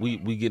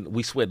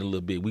we sweating a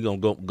little bit. We're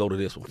going to go to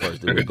this one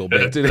first. Then we'll go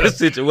back to this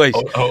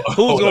situation.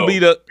 Who's going to be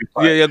the –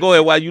 yeah, go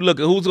ahead while you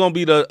looking. Who's going to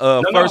be the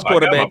first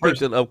quarterback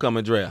picked in the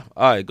upcoming draft?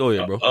 All right, go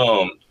ahead, bro.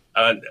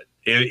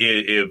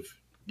 If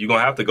you're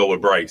going to have to go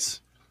with Bryce.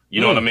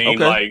 You know what I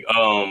mean? Okay. Like,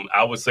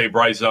 I would say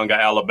Bryce Young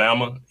at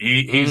Alabama.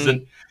 He's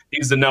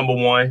the number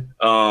one.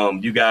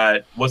 You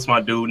got, what's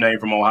my dude name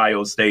from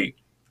Ohio State?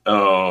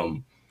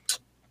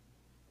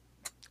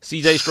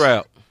 C.J.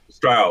 Stroud.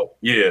 Stroud.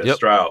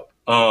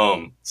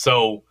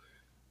 So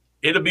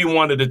it'll be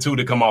one of the two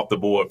to come off the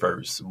board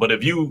first. But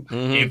if you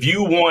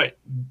want,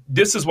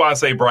 this is why I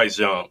say Bryce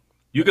Young.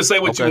 You can say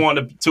what you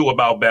want to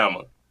about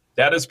Bama.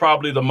 That is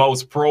probably the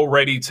most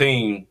pro-ready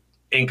team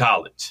in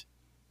college.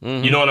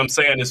 You know what I'm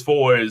saying? As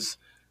far as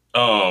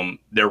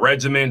their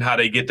regimen, how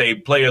they get their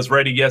players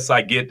ready. Yes,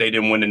 I get they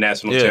didn't win the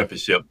national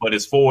championship. But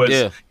as far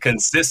as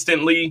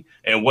consistently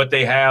and what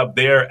they have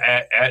there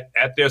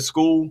at their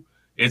school,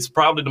 it's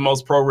probably the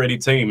most pro-ready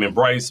team. And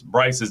Bryce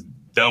has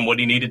done what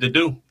he needed to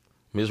do.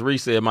 Ms.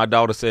 Reese said, my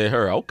daughter said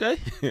her. Okay.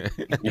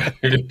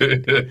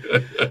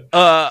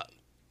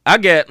 I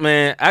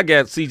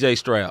got C.J.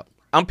 Stroud.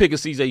 I'm picking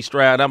C.J.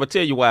 Stroud. I'm going to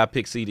tell you why I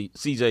picked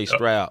C.J.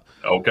 Stroud.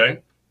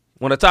 Okay.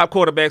 One of the top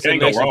quarterbacks in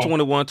the nation,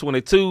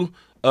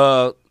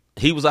 21-22.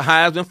 He was a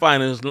Heisman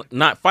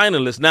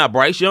finalist. Now,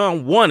 Bryce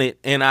Young won it,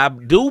 and I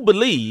do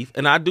believe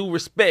and I do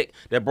respect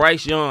that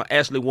Bryce Young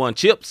actually won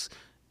chips.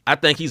 I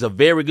think he's a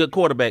very good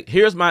quarterback.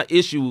 Here's my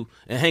issue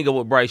and hang up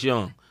with Bryce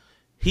Young.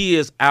 He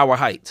is our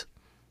height.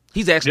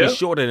 He's actually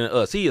shorter than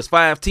us. He is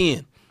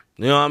 5'10".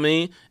 You know what I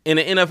mean? In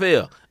the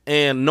NFL.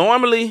 And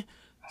normally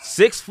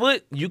 6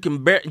 foot, you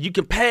can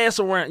pass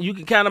around. You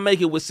can kind of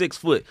make it with 6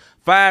 foot.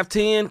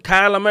 5'10",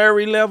 Kyler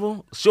Murray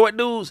level, short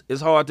dudes,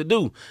 it's hard to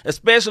do.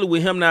 Especially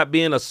with him not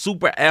being a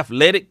super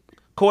athletic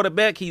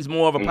quarterback. He's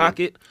more of a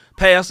pocket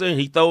passer, and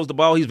he throws the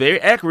ball. He's very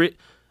accurate.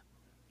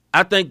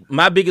 I think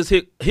my biggest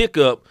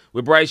hiccup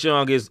with Bryce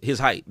Young is his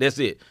height. That's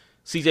it.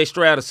 C.J.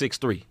 Stroud is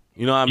 6'3".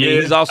 You know what I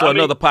mean? He's also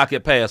another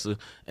pocket passer,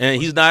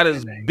 and he's not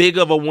as big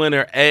of a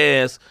winner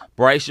as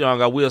Bryce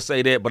Young. I will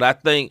say that, but I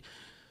think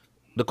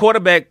the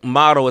quarterback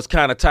model is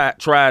kind of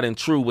tried and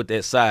true with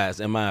that size,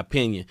 in my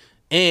opinion.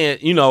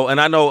 And, and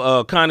I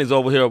know Connie's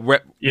over here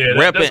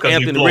repping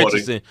Anthony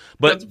Richardson,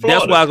 but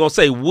that's why I was going to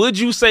say, would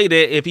you say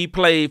that if he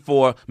played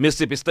for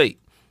Mississippi State?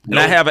 And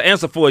I have an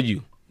answer for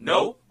you.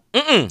 No.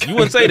 You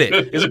wouldn't say that.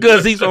 It's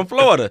because he's from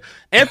Florida.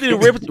 Anthony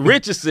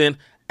Richardson,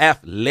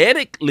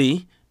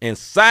 athletically and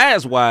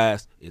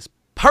size-wise, is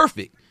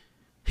perfect.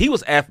 He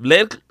was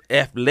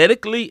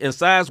athletically and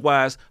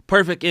size-wise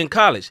perfect in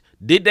college.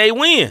 Did they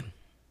win?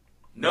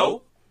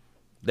 No.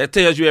 That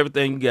tells you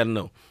everything you got to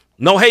know.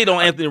 No hate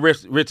on Anthony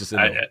Richardson.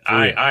 I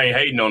ain't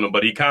hating on him,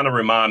 but he kind of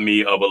remind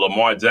me of a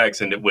Lamar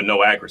Jackson with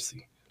no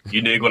accuracy.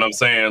 You dig what I'm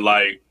saying?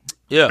 Like,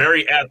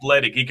 very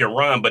athletic. He can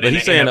run, but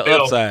he's saying NFL,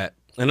 the upside.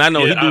 And I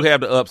know he do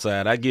have the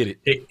upside. I get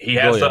it. He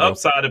has the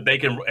upside if they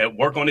can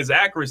work on his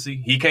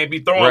accuracy. He can't be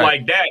throwing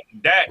like that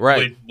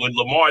with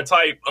Lamar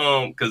type.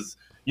 Because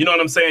you know what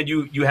I'm saying.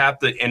 You have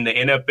to in the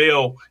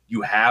NFL.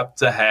 You have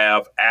to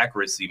have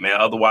accuracy, man.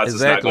 Otherwise,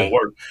 it's not going to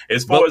work.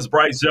 As far as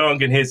Bryce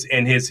Young and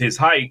his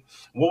height,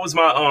 what was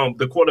my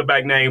the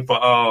quarterback name for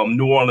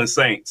New Orleans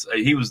Saints?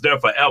 He was there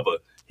forever.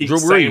 Drew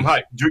Brees. Same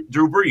height.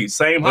 Drew Brees,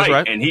 same height,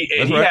 right. and he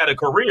had a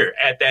career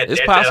at that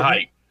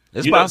height.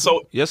 It's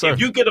possible. So yes, sir.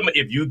 If you get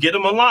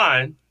him a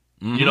line,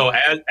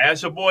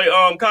 ask your boy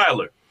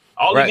Kyler.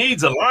 All he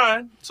needs is a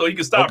line so he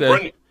can stop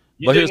running.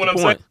 But here's the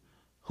point: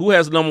 who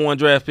has the number one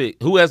draft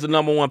pick? Who has the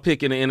number one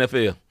pick in the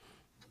NFL?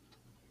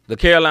 The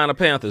Carolina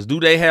Panthers. Do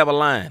they have a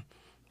line?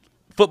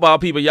 Football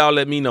people, y'all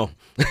let me know.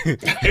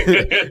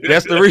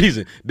 That's the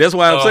reason. That's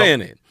why I'm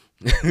saying it.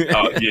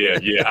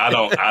 Yeah. I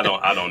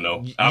don't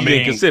know. I mean,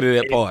 didn't consider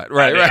that part,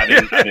 right? I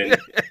didn't.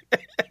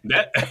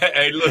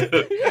 Hey, look,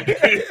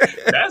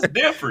 that's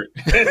different.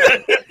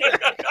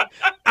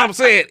 I'm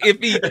saying if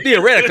he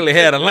theoretically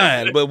had a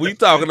line, but we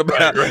talking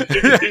about. Right.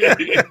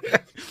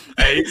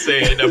 Hey, he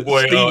said that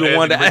boy Stevie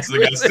Wonder.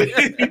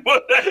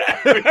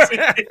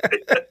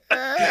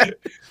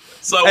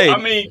 So, Hey, I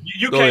mean,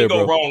 you can't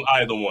go wrong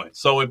either one.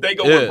 So, if they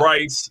go with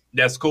Bryce,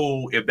 that's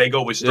cool. If they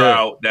go with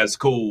Stroud, that's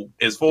cool.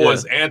 As far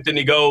as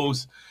Anthony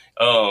goes,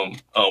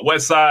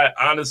 West Side,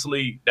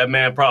 honestly, that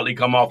man probably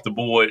come off the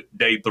board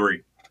day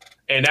 3.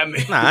 And that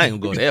man, I ain't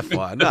gonna go that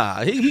far.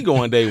 Nah, he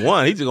going day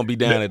 1. He's just gonna be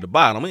down at the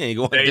bottom. He ain't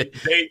going day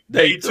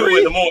 2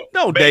 in the morning.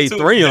 No, day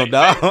 3 him,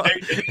 dog.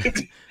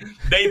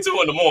 Day 2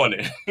 in the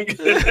morning.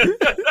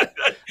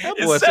 That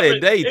boy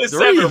said day 3. It's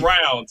 7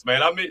 rounds,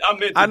 man.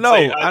 I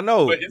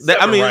know.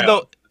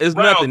 It's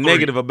nothing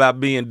negative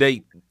about being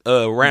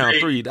round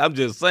 3. I'm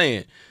just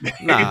saying.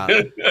 Nah.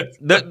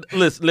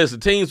 Listen,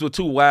 teams were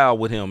too wild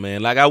with him,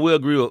 man. Like, I will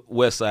agree with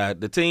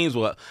Westside. The teams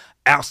were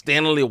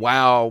outstandingly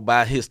wild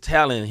by his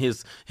talent,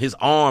 his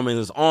arm and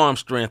his arm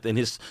strength, and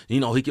his, he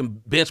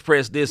can bench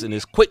press this and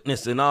his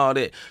quickness and all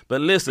that.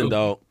 But listen,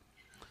 dog,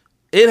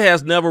 it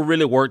has never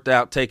really worked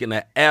out taking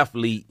an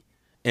athlete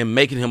and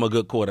making him a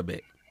good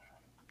quarterback.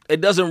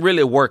 It doesn't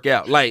really work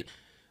out. Like,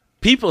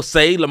 people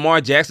say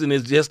Lamar Jackson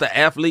is just an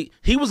athlete.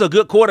 He was a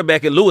good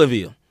quarterback at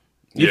Louisville.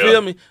 You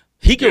feel me?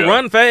 He can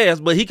run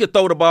fast, but he could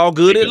throw the ball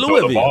good at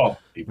Louisville.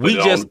 We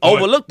just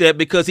overlooked that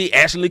because he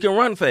actually can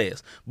run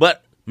fast.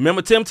 But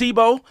remember Tim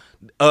Tebow?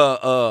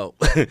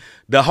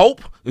 The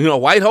Hope,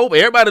 White Hope.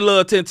 Everybody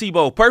loved Tim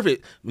Tebow.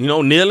 Perfect.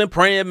 Kneeling,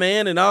 praying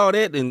man and all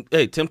that. And,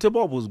 hey, Tim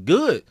Tebow was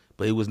good,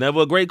 but he was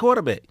never a great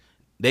quarterback.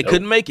 They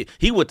couldn't make it.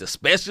 He went to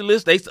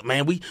specialists. They said,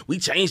 man, we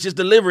changed his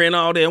delivery and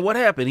all that. And what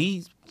happened?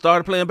 He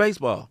started playing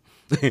baseball.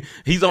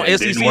 He's on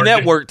SEC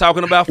Network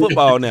talking about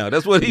football now.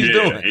 That's what he's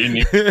doing.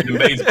 He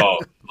baseball.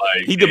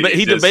 Like, he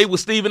debate with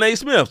Stephen A.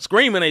 Smith,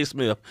 Screaming A.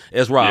 Smith,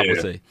 as Rob would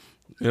say.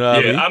 You know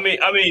what I mean?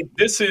 I mean,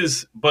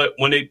 but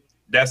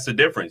that's the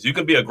difference. You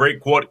can be a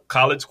great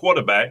college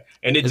quarterback,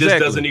 and it just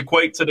doesn't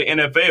equate to the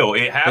NFL.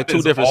 It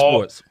happens. They're 2 different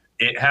sports.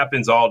 It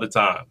happens all the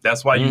time.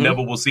 That's why you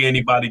never will see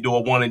anybody do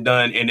a one and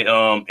done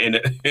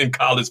in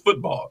college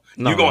football.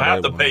 You're gonna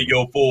have to pay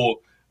your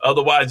full.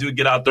 Otherwise, you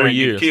get out there and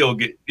get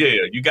killed.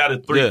 You got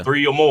to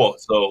three or more.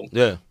 So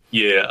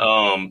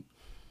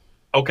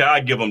okay, I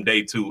give them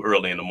day 2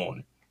 early in the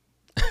morning.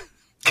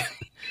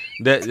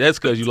 That's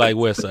because you like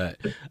West Side.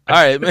 All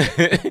right, man.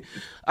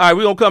 All right,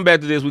 we're going to come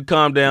back to this. We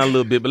calm down a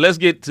little bit, but let's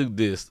get to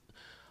this.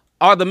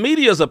 Are the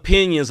media's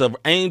opinions of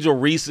Angel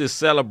Reese's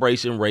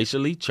celebration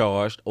racially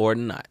charged or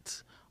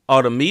not?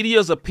 Are the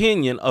media's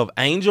opinion of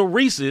Angel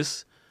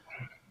Reese's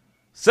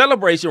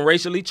celebration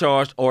racially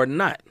charged or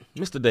not?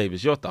 Mr.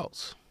 Davis, your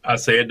thoughts? I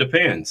say it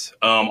depends.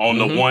 On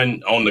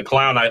the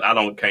clown,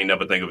 I can't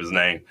never think of his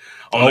name.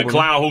 The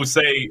clown who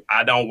say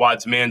I don't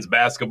watch men's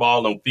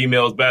basketball and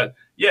females basketball.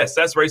 Yes,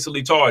 that's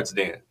racially charged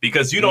then,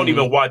 because you don't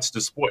even watch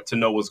the sport to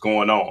know what's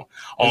going on.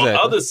 On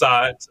other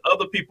sides,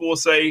 other people will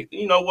say,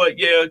 you know what?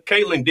 Yeah,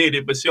 Caitlin did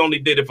it, but she only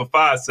did it for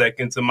 5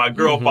 seconds, and my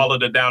girl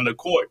followed her down the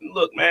court.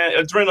 Look, man,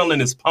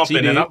 adrenaline is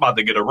pumping, and I'm about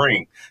to get a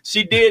ring.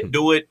 She did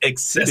do it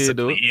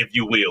excessively, if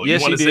you will. Yes,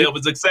 you want to say it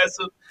was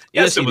excessive?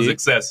 Yes, it was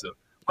excessive.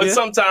 But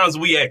sometimes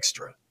we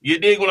extra. You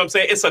dig what I'm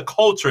saying? It's a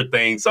culture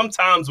thing.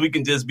 Sometimes we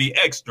can just be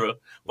extra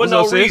for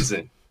no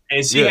reason.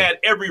 And she had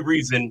every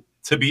reason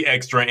to be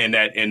extra in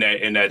that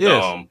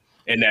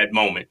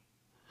moment.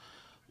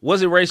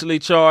 Was it racially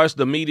charged?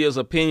 The media's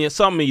opinion?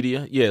 Some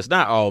media, yes,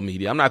 not all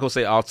media. I'm not gonna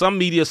say all. Some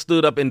media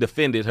stood up and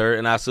defended her,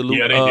 and I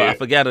salute. I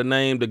forgot her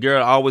name. The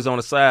girl always on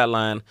the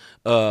sideline,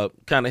 kind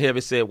of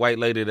heavy-set white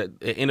lady that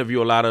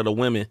interview a lot of the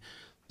women.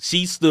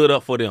 She stood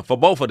up for them, for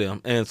both of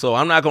them. And so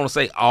I'm not going to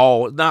say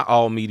not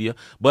all media,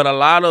 but a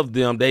lot of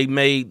them, they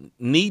made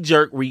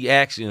knee-jerk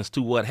reactions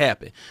to what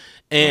happened.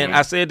 And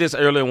I said this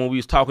earlier when we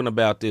was talking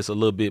about this a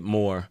little bit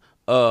more.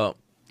 We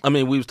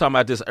was talking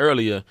about this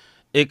earlier.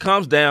 It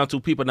comes down to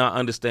people not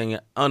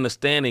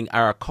understanding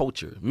our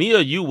culture. Me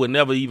or you would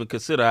never even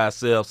consider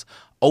ourselves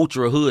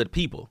ultra-hood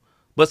people.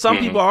 But some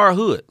people are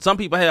hood. Some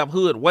people have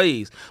hood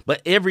ways.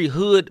 But every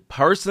hood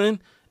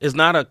person is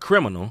not a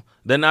criminal.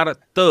 They're not a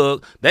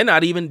thug. They're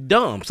not even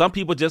dumb. Some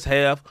people just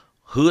have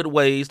hood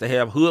ways. They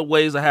have hood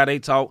ways of how they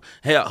talk,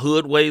 have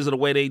hood ways of the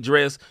way they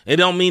dress. It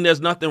don't mean there's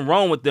nothing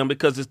wrong with them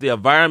because it's the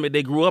environment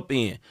they grew up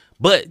in.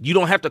 But you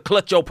don't have to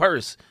clutch your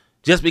purse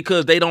just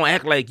because they don't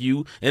act like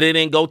you and they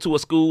didn't go to a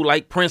school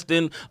like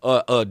Princeton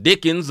or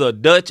Dickens or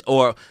Dutch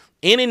or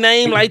any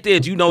name like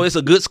that. You know it's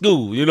a good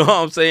school. You know what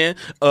I'm saying?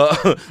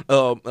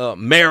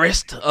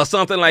 Marist or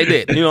something like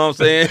that. You know what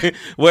I'm saying?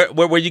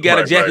 Where you got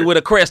a jacket with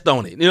a crest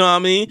on it. You know what I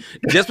mean?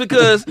 Just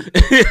because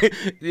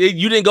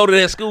you didn't go to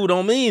that school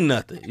don't mean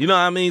nothing. You know what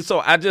I mean? So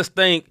I just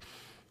think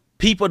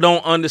people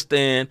don't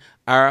understand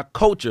our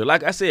culture.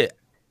 Like I said,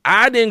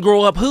 I didn't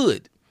grow up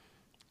hood.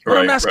 But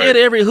I'm not scared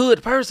of every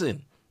hood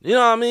person. You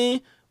know what I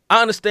mean?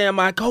 I understand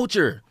my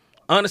culture.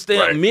 I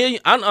understand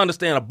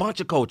a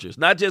bunch of cultures,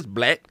 not just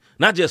black,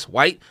 Not just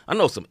white. I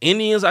know some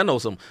Indians. I know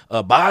some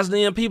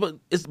Bosnian people.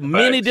 It's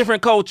many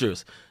different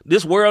cultures.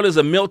 This world is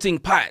a melting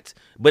pot.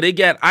 But it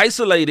got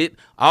isolated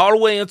all the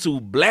way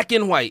into black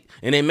and white,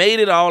 and they made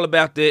it all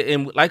about that.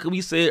 And like we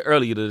said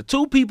earlier, the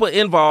two people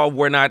involved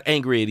were not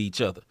angry at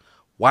each other.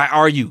 Why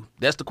are you?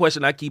 That's the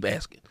question I keep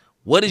asking.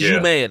 What is you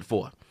mad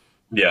for?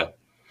 Yeah.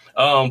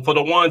 For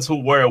the ones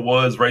who where it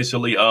was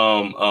racially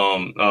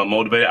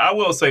motivated, I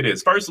will say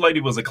this: First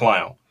Lady was a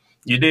clown.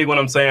 You dig what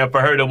I'm saying?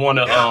 For her to want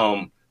to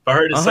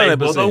say,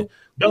 well,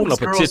 those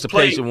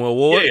participation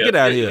award. Get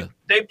out of here.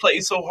 They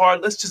play so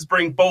hard. Let's just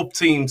bring both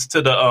teams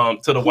to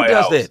the White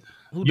House. That?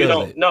 Who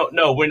does that?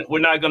 No, we're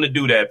not going to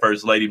do that,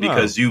 First Lady,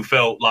 because you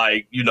felt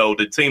like,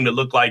 the team that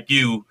looked like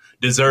you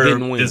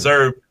deserved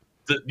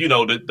the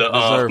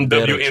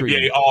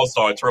WNBA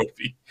All-Star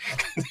trophy.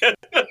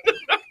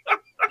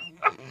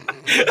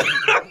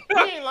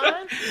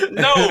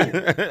 No.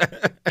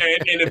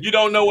 And if you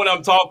don't know what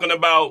I'm talking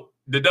about,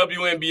 the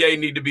WNBA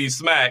need to be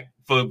smacked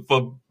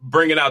for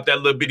bringing out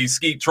that little bitty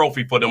skeet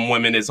trophy for them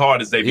women as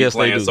hard as they be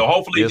playing. So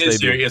hopefully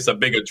this year it's a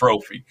bigger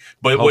trophy.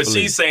 But what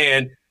she's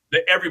saying,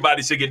 that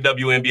everybody should get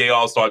WNBA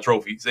All-Star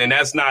trophies, and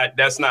that's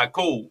not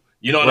cool.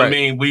 You know what I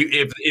mean?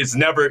 It's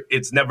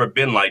never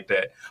been like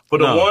that. For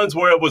the ones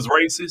where it was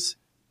racist,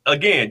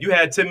 again, you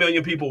had 10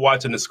 million people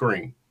watching the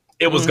screen.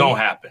 It was gonna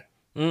happen.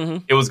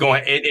 Mm-hmm. It was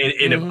going,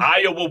 and if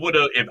Iowa would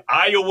have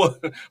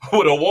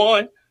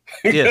won,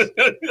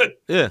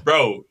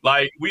 bro,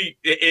 like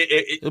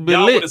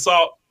y'all would have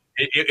saw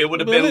it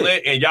would have been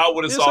lit, and y'all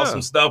would have saw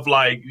some stuff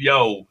like,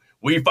 yo,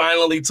 we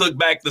finally took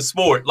back the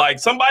sport. Like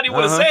somebody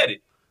would have said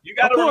it. You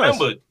got to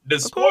remember, the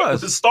sport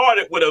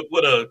started with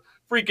a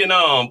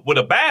freaking with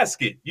a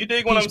basket. You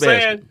dig what I'm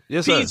saying?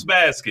 Yes, Peach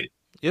basket.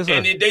 Yes, sir.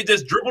 And they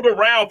just dribbled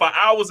around for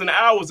hours and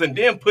hours and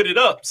then put it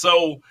up.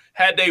 So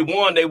had they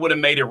won, they would have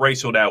made it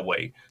racial that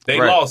way. They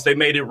lost, they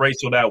made it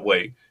racial that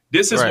way.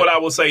 This is what I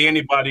will say: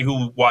 anybody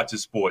who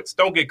watches sports,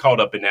 don't get caught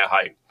up in that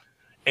hype.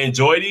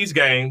 Enjoy these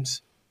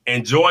games.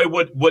 Enjoy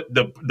what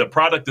the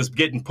product is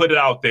getting put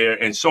out there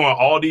and showing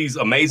all these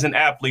amazing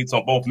athletes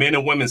on both men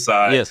and women's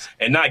side,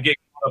 and not get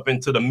up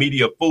into the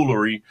media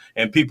foolery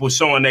and people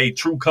showing their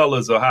true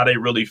colors of how they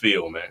really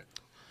feel, man.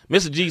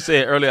 Mr. G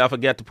said earlier, I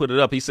forgot to put it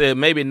up. He said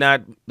maybe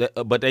not,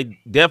 but they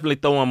definitely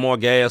throwing more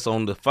gas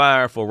on the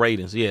fire for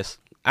ratings. Yes,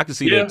 I can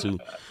see that too.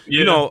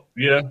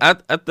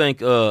 I think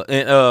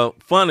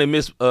funny,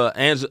 Miss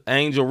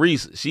Angel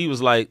Reese, she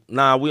was like,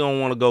 nah, we don't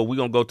want to go. We're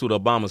going to go to the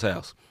Obama's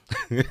house.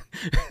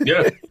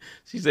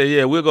 She said,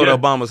 yeah, we'll go to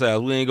Obama's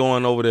house. We ain't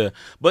going over there.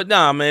 But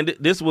nah, man,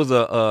 this was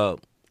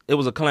it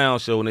was a clown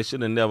show, and it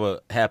should have never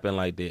happened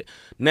like that.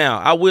 Now,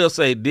 I will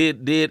say,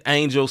 did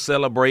Angel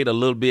celebrate a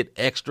little bit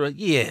extra?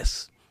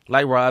 Yes.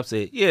 Like Rob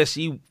said, yeah,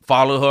 she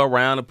followed her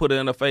around and put it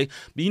in her face.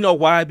 But you know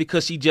why?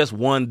 Because she just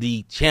won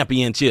the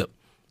championship.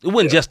 It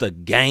wasn't just a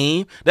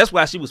game. That's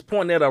why she was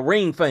pointing at her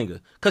ring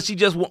finger, because she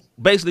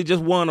basically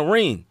just won a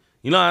ring.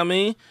 You know what I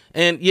mean?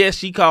 And yes,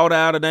 she called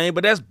out a name,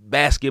 but that's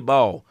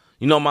basketball.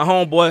 You know, my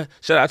homeboy,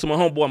 shout out to my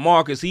homeboy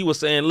Marcus, he was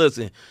saying,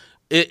 listen,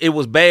 it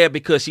was bad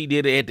because she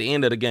did it at the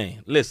end of the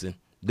game. Listen,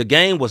 the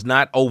game was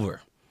not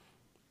over.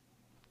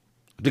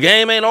 The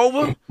game ain't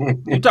over.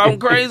 You talking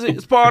crazy?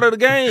 It's part of the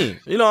game.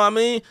 You know what I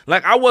mean?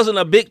 Like, I wasn't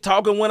a big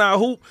talker when I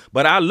hoop,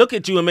 but I look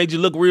at you and make you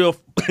look real,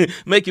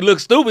 make you look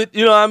stupid.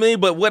 You know what I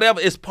mean? But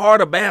whatever, it's part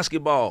of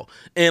basketball.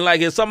 And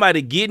like, if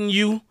somebody getting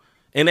you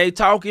and they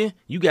talking,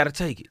 you got to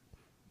take it.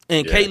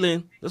 And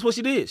Caitlin, that's what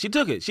she did. She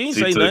took it. She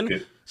didn't say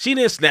nothing. She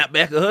didn't snap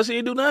back at her. She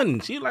didn't do nothing.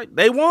 She like,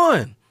 they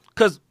won.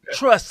 Because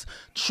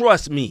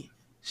trust me,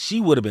 she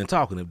would have been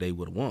talking if they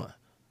would have won.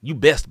 You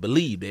best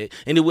believe that.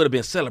 And it would have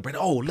been celebrated.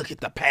 Oh, look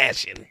at the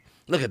passion.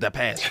 Look at the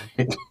passion.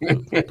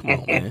 Come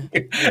on, man.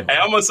 Hey,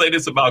 I'm going to say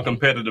this about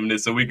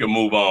competitiveness so we can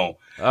move on. All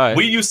right.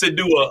 We used to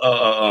do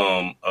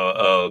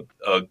a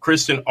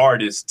Christian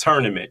artist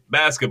tournament,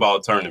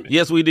 basketball tournament.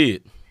 Yes, we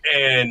did.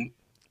 And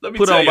let me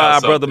put tell on by our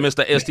something. brother,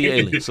 Mr. St.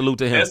 Alien. Salute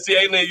to him. St.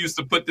 Alien used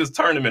to put this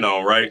tournament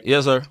on, right?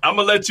 Yes, sir. I'm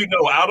gonna let you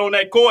know, out on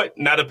that court.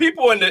 Now the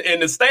people in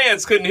the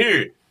stands couldn't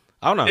hear it.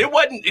 I don't know. It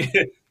wasn't.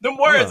 Them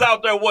words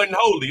out there wasn't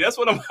holy. That's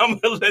what I'm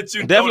gonna let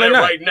you Definitely know that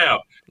not. right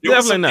now.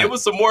 Definitely It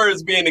was some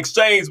words being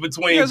exchanged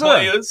between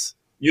players.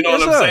 You know Yes,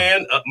 what I'm sir.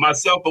 saying?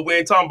 Myself, but we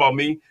ain't talking about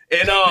me.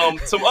 And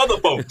some other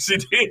folks. You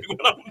dig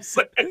what I'm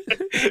saying?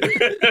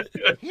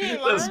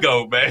 Let's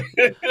go, man.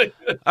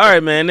 All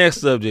right, man. Next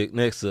subject.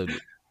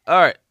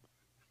 All right.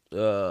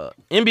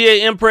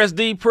 NBA Impress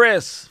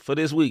Depress for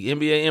this week.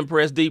 NBA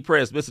Impress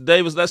Depress. Mr.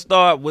 Davis, let's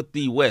start with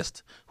the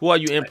West. Who are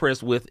you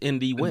impressed with in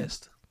the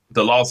West?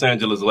 The Los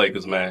Angeles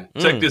Lakers, man.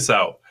 Check this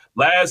out.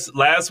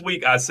 Last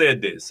week I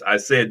said this. I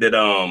said that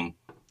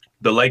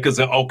the Lakers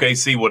and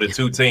OKC were the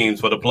two teams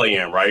for the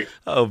play-in, right?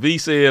 Oh, V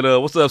said,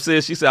 what's up,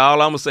 sis? She said,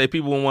 all I'm going to say,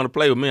 people won't want to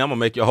play with me. I'm going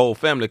to make your whole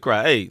family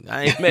cry. Hey,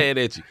 I ain't mad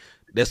at you.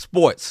 That's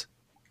sports.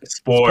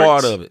 It's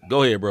part of it.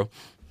 Go ahead, bro.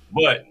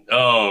 But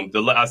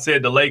I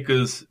said the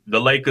Lakers and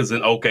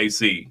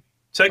OKC.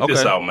 Check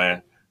this out,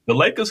 man. The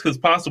Lakers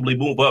could possibly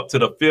move up to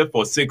the 5th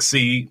or 6th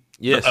seed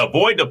Yes.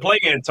 Avoid the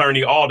play-in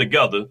tourney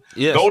altogether.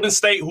 Yes. Golden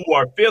State, who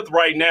are 5th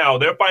right now,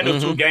 their final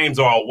 2 games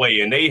are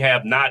away, and they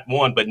have not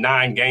won but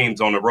 9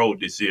 games on the road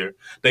this year.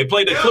 They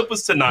play the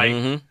Clippers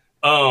tonight.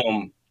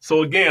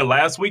 So again,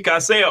 last week I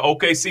said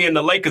OKC and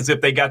the Lakers,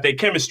 if they got their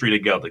chemistry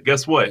together,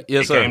 guess what?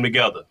 Yes, they came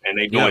together, and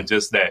they doing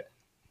just that.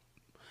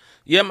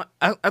 Yeah,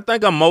 I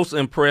think I'm most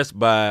impressed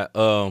by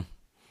I'm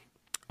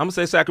gonna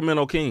say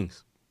Sacramento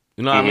Kings.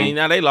 You know what I mean?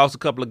 Now they lost a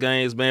couple of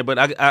games, man, but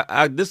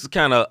I this is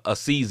kind of a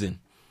season,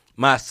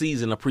 my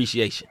season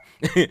appreciation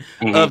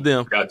of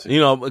them. Gotcha. You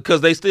know,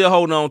 because they still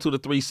holding on to the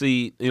 3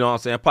 seed. You know what I'm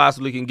saying?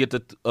 Possibly can get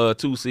the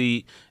 2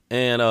 seed,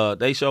 and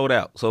they showed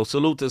out. So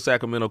salute to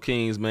Sacramento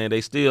Kings, man.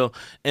 They still,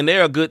 and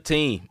they're a good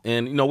team.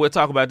 And you know, we'll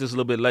talk about this a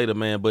little bit later,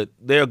 man. But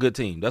they're a good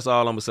team. That's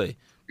all I'm gonna say.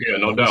 Yeah,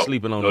 no Don't doubt. be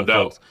sleeping on no them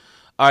doubt. folks.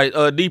 All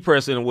right,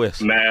 D-Press in the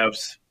West.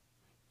 Mavs.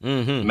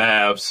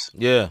 Mavs.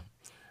 Yeah.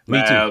 Me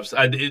too.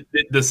 Mavs.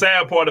 The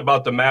sad part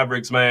about the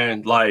Mavericks,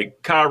 man, like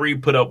Kyrie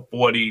put up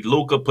 40,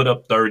 Luka put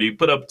up 30,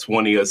 put up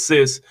 20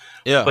 assists.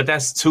 Yeah. But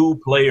that's 2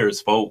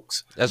 players,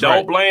 folks. That's Don't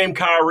right. blame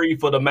Kyrie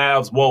for the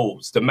Mavs'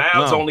 woes. The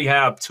Mavs only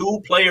have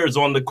 2 players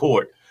on the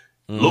court,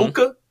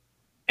 Luka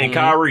and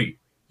Kyrie.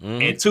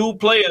 And 2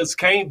 players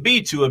can't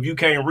beat you if you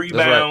can't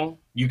rebound. Right.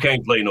 You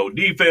can't play no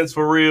defense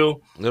for real.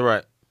 That's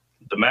right.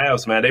 The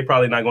Mavs, man, they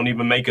probably not going to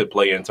even make a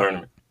play-in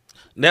tournament.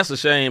 That's a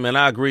shame, and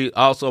I agree.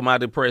 Also, my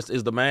depressed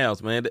is the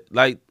Mavs, man.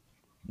 Like,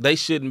 they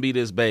shouldn't be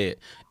this bad.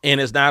 And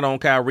it's not on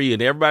Kyrie,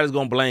 and everybody's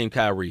going to blame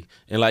Kyrie.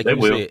 And like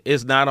you said,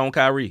 it's not on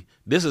Kyrie.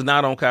 This is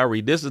not on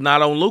Kyrie. This is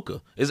not on Luka.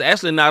 It's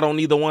actually not on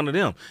either one of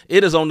them.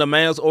 It is on the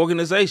Mavs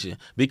organization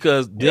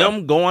because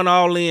them going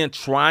all in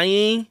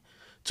trying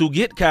to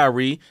get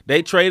Kyrie,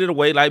 they traded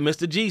away, like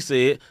Mr. G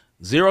said,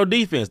 0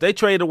 defense. They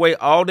traded away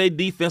all their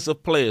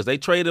defensive players. They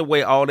traded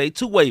away all their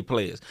two-way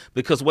players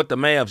because what the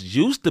Mavs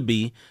used to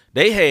be,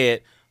 they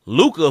had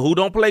Luka, who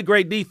don't play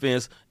great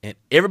defense, and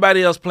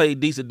everybody else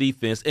played decent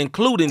defense,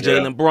 including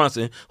Jalen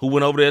Brunson, who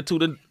went over there to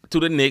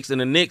the Knicks, and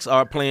the Knicks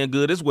are playing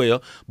good as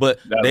well. But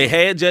they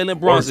had Jalen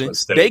Brunson.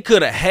 They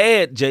could have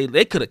had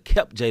They could have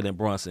kept Jalen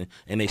Brunson,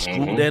 and they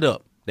screwed that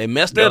up. They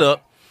messed that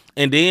up,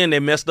 and then they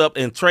messed up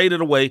and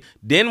traded away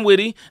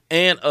Dinwiddie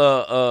and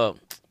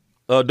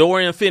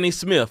Dorian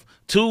Finney-Smith,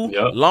 2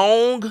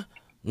 long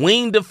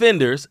wing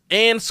defenders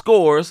and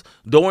scorers.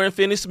 Dorian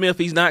Finney-Smith,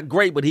 he's not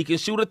great, but he can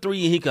shoot a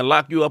 3 and he can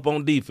lock you up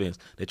on defense.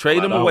 They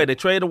traded him away. They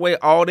traded away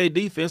all their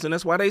defense, and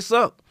that's why they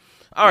suck.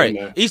 All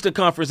right, Eastern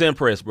Conference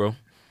impress, bro.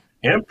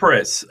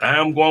 Impress. I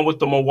am going with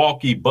the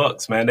Milwaukee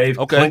Bucks, man. They've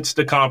clinched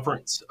the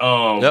conference.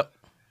 I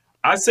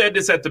said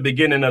this at the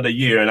beginning of the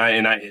year, and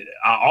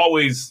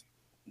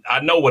I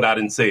know what I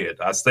didn't say it.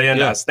 I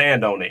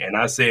stand on it. And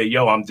I said,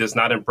 I'm just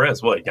not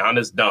impressed. What?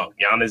 Giannis dunk.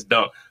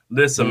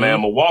 Listen,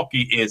 man,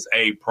 Milwaukee is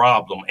a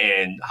problem.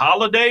 And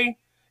Holiday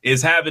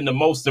is having the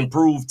most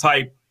improved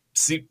player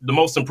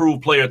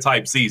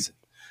type season.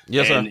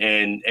 Yes, sir.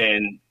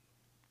 And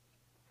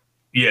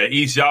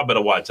East, y'all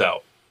better watch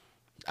out.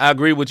 I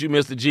agree with you,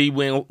 Mr. G.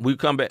 We ain't gonna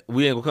come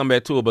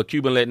back to it, but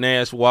Cuban let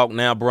Nash walk.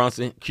 Now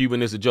Brunson,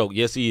 Cuban is a joke.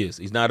 Yes, he is.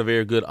 He's not a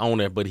very good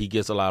owner, but he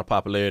gets a lot of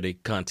popularity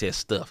contest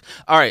stuff.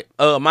 All right,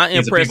 my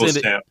impression. He's a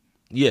people's champ.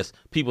 Yes,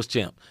 people's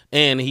champ,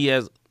 and he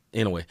has.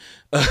 Anyway,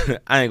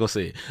 I ain't gonna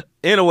say it.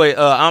 Anyway,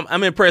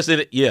 I'm impressed.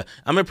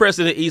 I'm impressed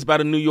in the East by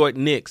the New York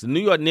Knicks. The New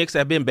York Knicks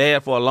have been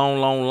bad for a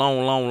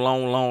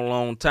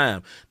long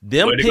time.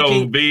 Them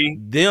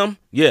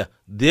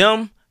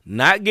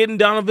not getting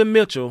Donovan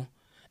Mitchell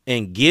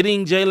and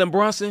getting Jalen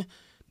Brunson,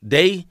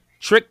 they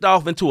tricked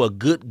off into a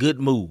good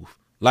move.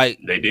 Like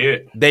they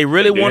did. They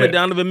really wanted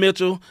Donovan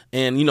Mitchell,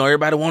 and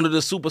everybody wanted a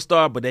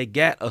superstar, but they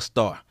got a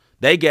star.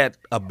 They got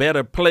a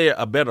better player,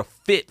 a better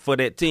fit for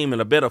that team,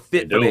 and a better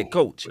fit for that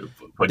coach.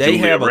 They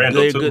have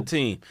a good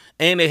team,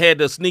 and they had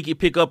the sneaky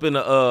pick up in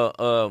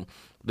the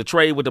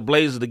trade with the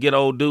Blazers to get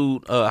old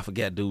dude. I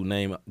forgot dude's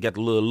name. Got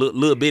the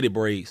little bitty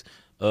braids.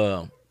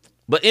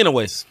 But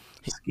anyways.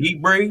 Ski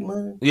braid,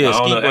 man. Yeah,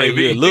 ski braid.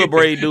 Yeah, little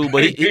braid dude,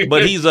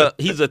 but he's a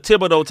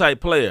Thibodeau type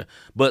player.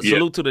 But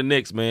salute to the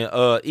Knicks, man.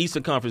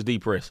 Eastern Conference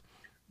D-Press.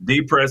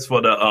 D-Press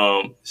for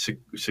the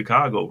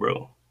Chicago,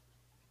 bro.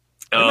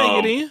 They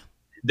make it in.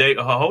 They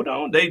hold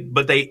on. They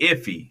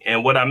iffy,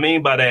 and what I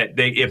mean by that,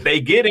 if they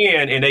get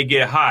in and they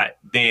get hot,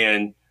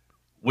 then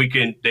we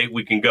can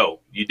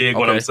go. You dig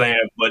what I'm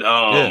saying? But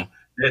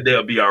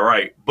they'll be all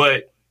right.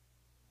 But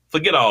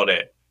forget all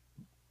that.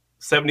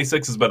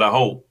 76ers better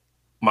hope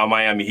my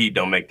Miami Heat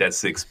don't make that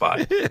 6th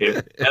spot.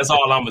 That's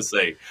all I'm going to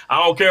say.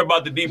 I don't care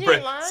about the deep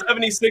press.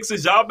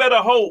 76ers, y'all better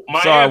hope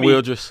Miami. Sorry,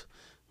 Wildress.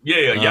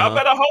 Yeah, y'all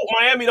better hope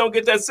Miami don't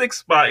get that 6th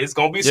spot. It's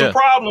going to be some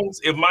problems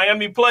if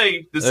Miami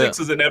play the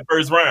Sixers in that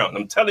first round.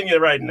 I'm telling you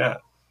right now.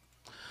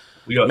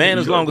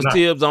 As long as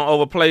Tibbs don't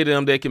overplay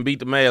them, they can beat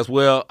the Mavs.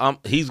 Well,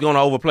 he's going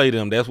to overplay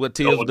them. That's what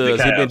Tibbs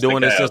does. He's been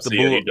doing it since the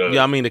Bulls.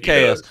 The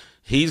Cavs.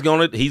 He's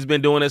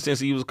been doing it since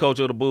he was coach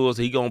of the Bulls.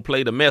 He's going to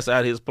play the mess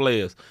out of his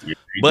players. Yeah,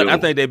 but I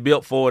think they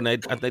built for it,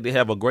 and I think they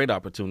have a great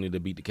opportunity to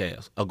beat the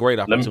Cavs. A great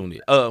opportunity.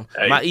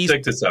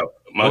 Check this out.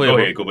 Go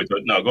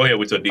ahead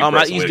with your depressing.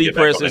 My East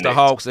depressing is the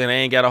Hawks, and they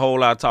ain't got a whole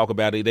lot to talk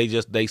about it.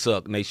 They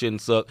suck, and they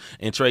shouldn't suck.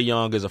 And Trae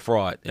Young is a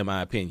fraud, in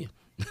my opinion.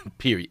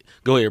 Period.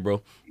 Go ahead,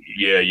 bro.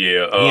 Yeah. He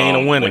ain't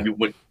a winner.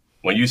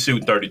 When you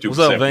shoot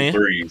 32% from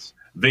threes,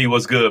 V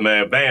was good,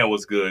 man. Van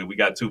was good. We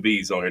got 2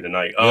 Vs on here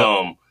tonight.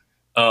 Yep.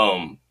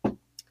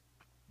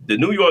 The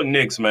New York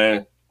Knicks,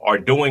 man, are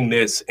doing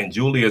this, and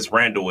Julius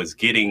Randle is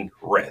getting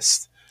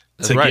rest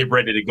get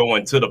ready to go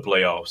into the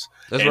playoffs.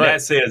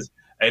 That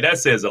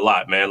says a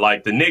lot, man.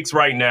 Like the Knicks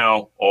right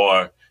now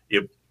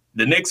if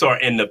the Knicks are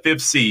in the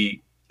 5th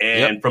seed,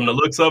 and from the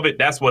looks of it,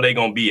 that's where they're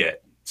gonna be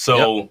at.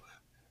 So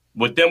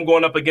with them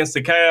going up against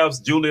the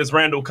Cavs, Julius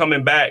Randle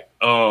coming back,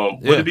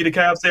 would it be the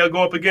Cavs they'll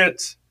go up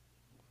against?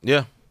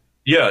 Yeah.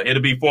 Yeah,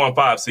 it'll be 4 and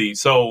 5 seed.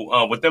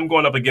 So with them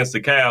going up against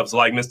the Cavs,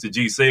 like Mr.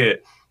 G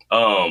said,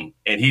 and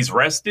he's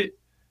rested,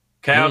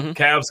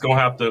 Cavs gonna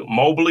have to,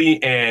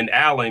 Mobley and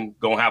Allen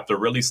gonna have to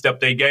really step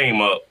their game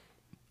up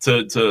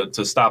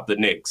to stop the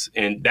Knicks,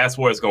 and that's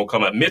where it's gonna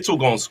come up. Mitchell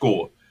gonna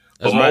score,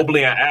 but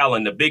Mobley and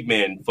Allen, the big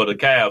men for the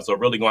Cavs, are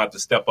really gonna have to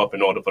step up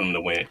in order for them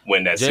to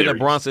win that series. Jalen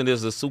Brunson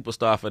is a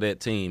superstar for that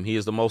team. He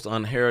is the most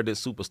unheralded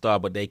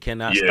superstar, but they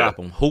cannot stop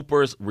him.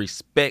 Hoopers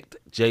respect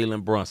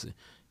Jalen Brunson.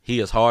 He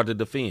is hard to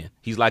defend.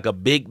 He's like a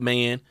big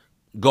man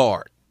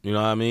guard. You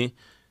know what I mean?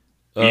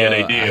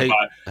 They did.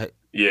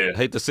 I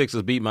hate the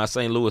Sixers beat my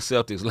St. Louis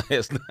Celtics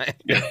last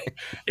night.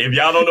 If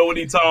y'all don't know what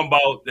he's talking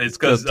about, it's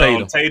because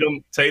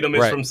Tatum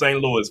is from St.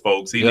 Louis,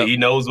 folks. He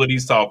knows what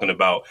he's talking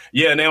about.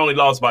 Yeah, and they only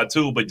lost by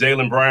 2, but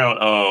Jaylen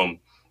Brown,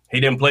 he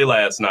didn't play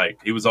last night.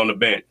 He was on the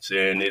bench,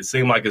 and it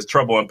seemed like it's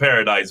trouble in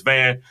paradise.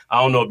 Van,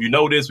 I don't know if you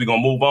know this. We're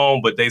going to move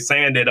on, but they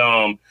saying that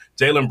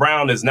Jaylen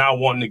Brown is now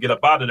wanting to get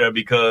up out of there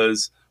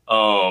because,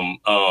 not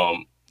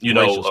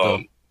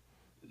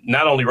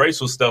only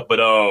racial stuff, but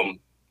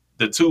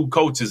the 2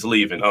 coaches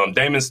leaving,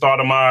 Damon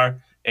Stoudemire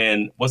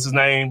and what's his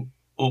name?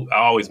 Ooh, I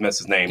always mess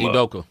his name up.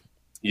 Udoka,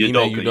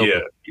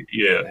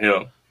 yeah,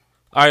 him.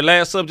 All right,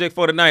 last subject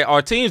for tonight.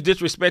 Are teams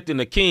disrespecting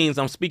the Kings?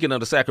 I'm speaking of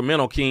the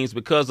Sacramento Kings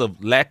because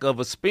of lack of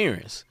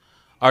experience.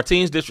 Are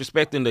teams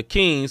disrespecting the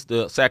Kings,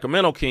 the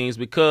Sacramento Kings,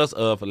 because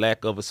of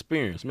lack of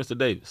experience? Mr.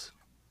 Davis.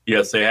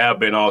 Yes, they have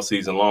been all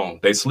season long.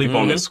 They sleep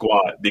on this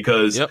squad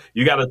because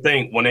you got to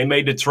think, when they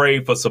made the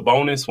trade for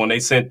Sabonis, when they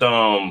sent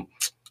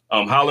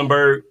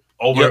Hollenberg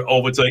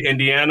over to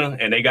Indiana,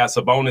 and they got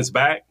Sabonis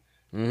back.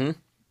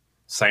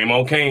 Same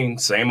old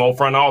Kings, same old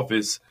front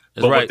office.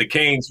 What the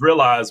Kings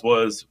realized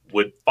was,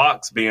 with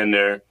Fox being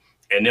there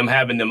and them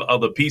having them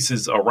other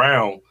pieces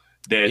around,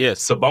 that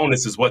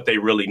Sabonis is what they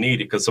really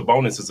needed, because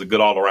Sabonis is a good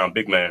all-around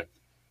big man.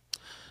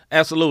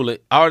 Absolutely.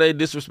 Are they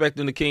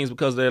disrespecting the Kings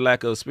because of their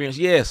lack of experience?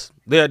 Yes,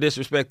 they are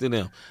disrespecting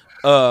them.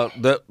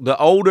 The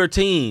older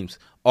teams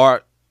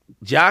are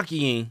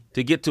jockeying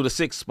to get to the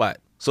 6th spot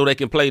so they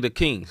can play the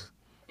Kings.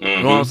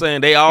 You know what I'm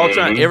saying? They all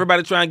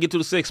everybody trying to get to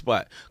the 6th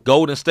spot.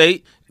 Golden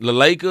State, the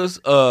Lakers,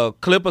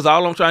 Clippers, all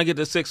of them trying to get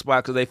to the 6th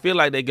spot because they feel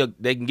like they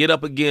can get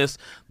up against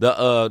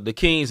the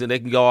Kings and they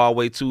can go all the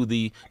way to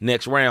the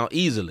next round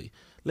easily.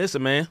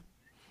 Listen, man,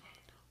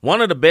 one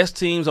of the best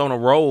teams on the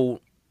road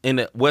in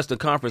the Western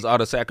Conference are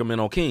the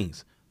Sacramento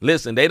Kings.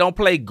 Listen, they don't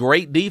play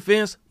great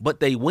defense,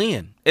 but they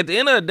win. At the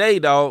end of the day,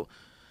 dog,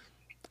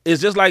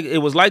 it's just like it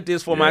was like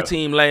this for my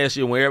team last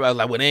year, where everybody's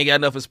like, well, they ain't got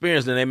enough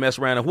experience, then they mess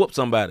around and whoop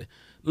somebody.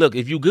 Look,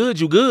 if you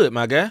good,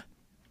 my guy.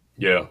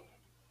 Yeah.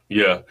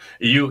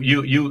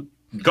 You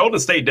Golden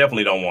State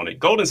definitely don't want it.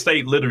 Golden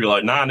State literally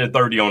like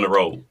 9-30 on the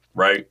road,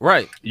 right?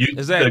 Right.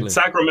 Exactly. The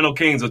Sacramento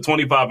Kings are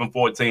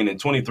 25-14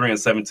 and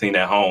 23-17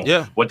 at home.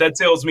 Yeah. What that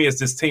tells me is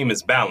this team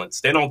is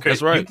balanced. They don't care.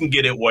 That's right. You can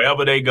get it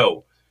wherever they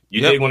go.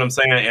 You dig what I'm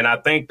saying? And I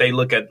think they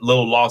look at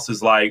little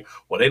losses like,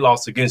 well, they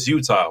lost against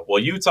Utah.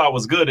 Well, Utah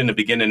was good in the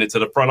beginning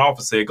until the front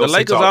office said, go the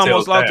Lakers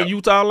almost lost to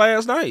Utah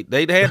last night.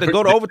 They had to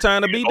go to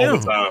overtime to beat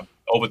them.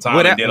 Overtime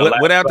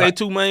without their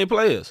 2 main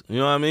players. You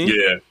know what I mean?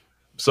 Yeah.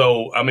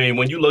 So, I mean,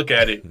 when you look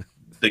at it,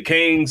 the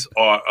Kings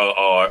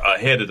are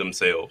ahead of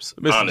themselves.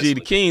 Mr. Honestly. G,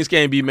 the Kings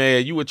can't be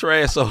mad. You were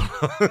trash, so.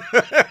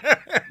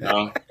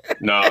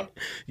 No.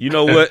 You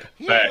know what?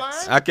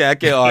 Facts. I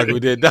can't argue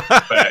with that.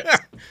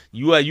 Facts.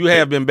 You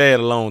have been bad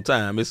a long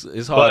time.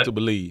 It's hard to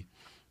believe.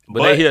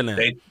 But they're here now.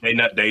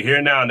 They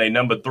here now, and they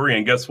number 3,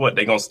 and guess what?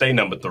 They're going to stay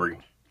number 3.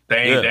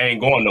 They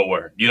ain't going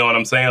nowhere. You know what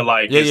I'm saying?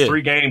 Like, there's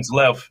 3 games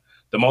left.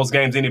 The most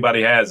games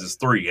anybody has is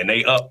 3, and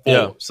they up 4.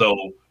 Yeah.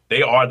 So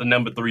they are the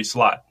number 3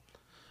 slot.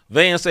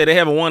 Van said they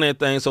haven't won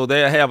anything, so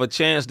they'll have a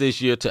chance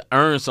this year to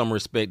earn some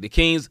respect. The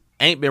Kings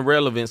ain't been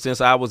relevant since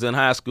I was in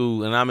high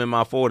school, and I'm in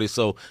my 40s.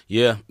 So,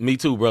 yeah, me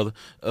too, brother.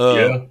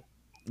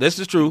 This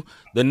is true.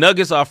 The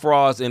Nuggets are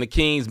frauds, and the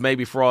Kings may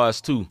be frauds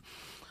too.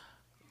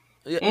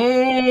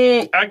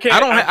 I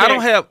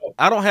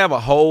don't have a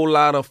whole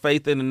lot of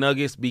faith in the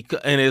Nuggets,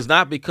 and it's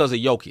not because of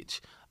Jokic.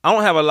 I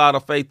don't have a lot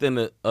of faith in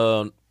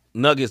the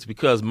Nuggets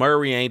because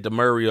Murray ain't the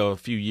Murray of a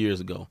few years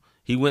ago.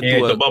 He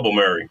ain't the bubble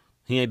Murray.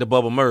 He ain't the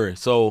bubble Murray.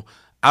 So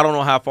I don't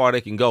know how far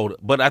they can go.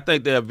 But I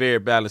think they're a very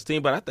balanced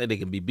team, but I think they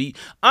can be beat.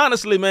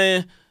 Honestly,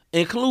 man,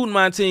 including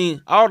my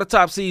team, all the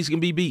top seeds can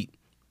be beat.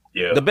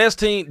 Yeah.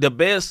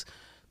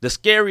 The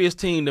scariest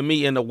team to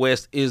me in the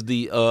West is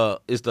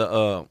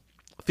the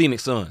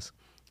Phoenix Suns,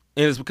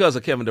 and it's because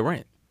of Kevin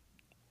Durant.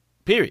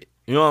 Period.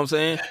 You know what I'm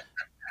saying?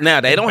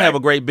 Now, they don't have a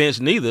great bench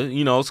neither,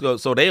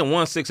 so they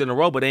won 6 in a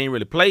row, but they ain't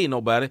really played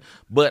nobody.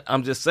 But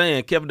I'm just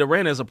saying, Kevin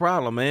Durant is a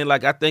problem, man.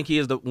 Like, I think he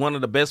is one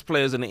of the best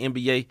players in the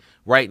NBA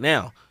right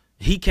now.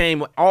 He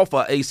came off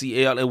of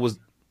ACL. It was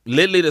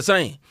literally the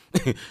same.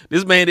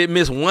 This man didn't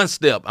miss one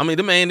step. I mean,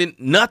 the man didn't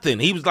nothing.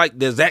 He was like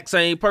the exact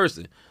same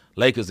person.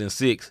 Lakers in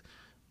 6.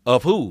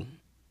 Of who?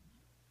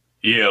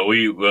 Yeah,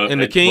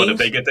 and the Kings? What if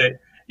they get that?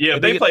 Yeah,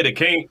 if they play the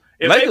King.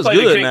 Lakers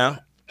good now.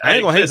 I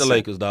ain't gonna hate the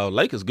Lakers, dog.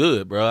 Lakers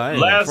good, bro. I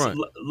ain't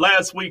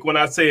last week when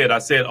I said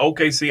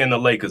OKC and the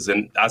Lakers,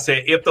 and I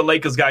said if the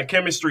Lakers got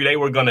chemistry, they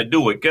were gonna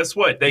do it. Guess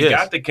what? They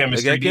got the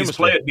chemistry.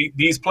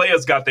 These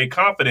players got their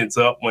confidence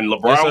up when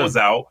LeBron was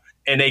out,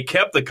 and they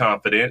kept the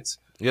confidence.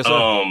 Yes,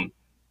 sir.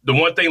 The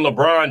one thing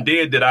LeBron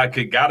did that I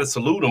gotta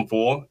salute him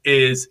for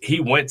is he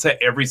went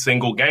to every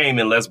single game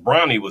unless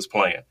Bronny was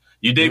playing.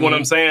 You dig what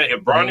I'm saying?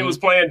 If Bronny was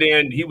playing,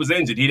 then he was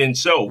injured. He didn't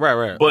show.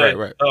 Right.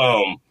 But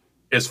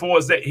as far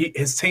as that,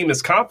 his team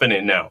is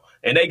confident now,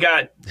 and they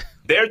got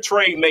their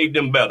trade made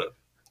them better.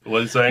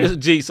 What you saying? This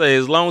G say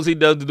as long as he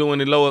doesn't do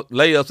any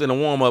layups in the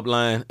warm up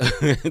line,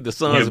 the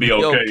Suns will be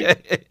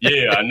okay.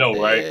 Yeah, I know,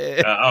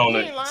 right? I don't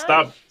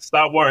know.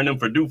 Stop wearing them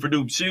for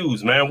doop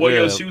shoes, man. Wear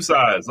your shoe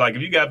size. Like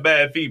if you got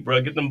bad feet,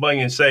 bro, get them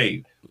bunions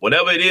shaved.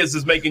 Whatever it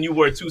is making you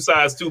wear 2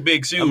 size too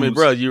big shoes. I mean,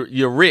 bro,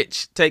 you're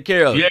rich. Take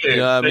care of it. Yeah, you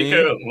know what take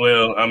care of it.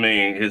 Well, I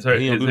mean, his hair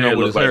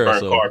looks like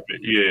burnt carpet.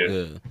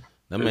 Yeah.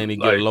 That man need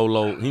to get a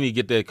low. He need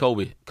to get that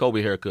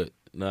Kobe haircut.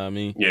 You know what I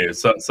mean? Yeah,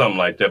 something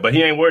like that. But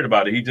he ain't worried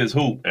about it. He just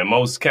hoop. And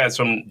most cats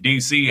from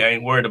D.C.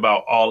 ain't worried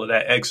about all of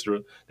that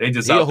extra. They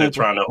just out there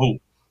trying to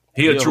hoop.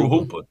 He a true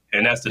hooper,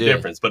 and that's the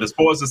difference. But as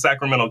far as the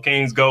Sacramento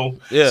Kings go,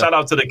 shout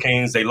out to the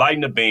Kings. They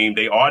lighten the beam.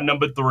 They are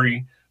number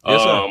 3.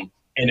 Yes,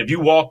 and if you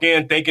walk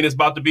in thinking it's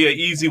about to be an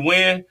easy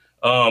win,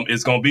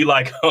 it's gonna be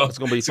like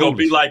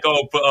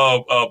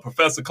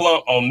Professor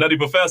Clump on Nutty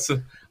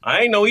Professor.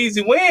 I ain't no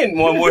easy win.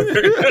 One word.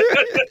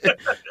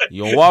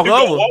 You gonna walk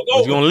over.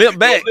 You gonna limp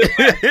back.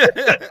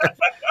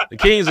 The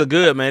Kings are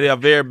good, man. They're a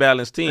very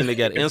balanced team. They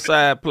got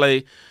inside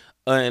play.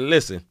 And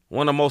listen,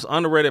 one of the most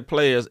underrated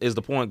players is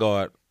the point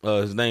guard.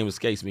 His name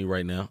escapes me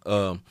right now.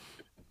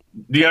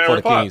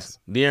 De'Aaron Fox.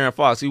 De'Aaron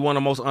Fox. He's one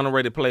of the most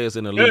underrated players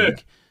in the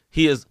league.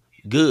 He is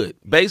good.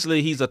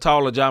 Basically, he's a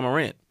taller Ja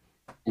Morant.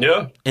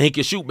 Yeah. And he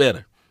can shoot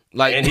better.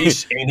 Like and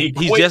he's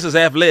just as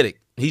athletic.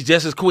 He's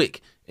just as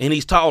quick. And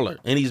he's taller.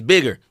 And he's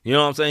bigger. You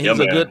know what I'm saying? He's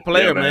a good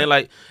player, man.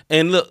 Like,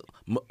 and look,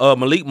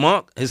 Malik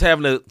Monk is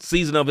having the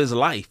season of his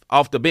life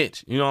off the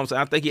bench. You know what I'm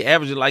saying? I think he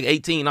averages like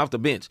 18 off the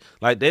bench.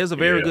 Like, there's a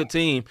very good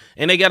team.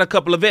 And they got a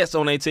couple of vets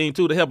on their team,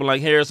 too, to help them,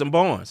 like Harrison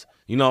Barnes.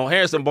 You know,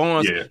 Harrison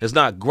Barnes is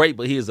not great,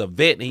 but he is a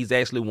vet, and he's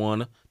actually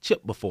won a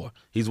chip before.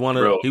 He's one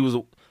of he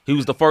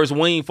was the first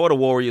wing for the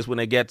Warriors when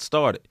they got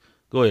started.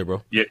 Go ahead,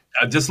 bro. Yeah,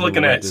 just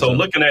looking at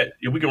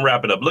we can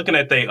wrap it up. Looking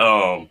at they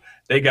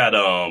got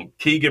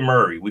Keegan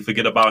Murray. We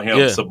forget about him.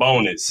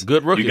 Sabonis.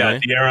 Good rookie, you got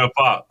man. De'Aaron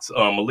Fox,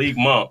 Malik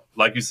Monk,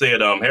 like you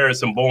said,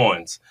 Harrison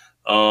Barnes,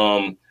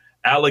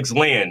 Alex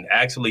Lynn.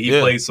 Actually, he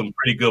plays some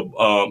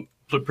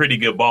pretty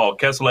good ball.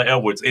 Kessler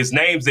Edwards. His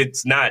names,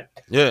 it's not.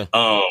 Yeah.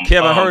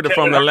 Kevin Herter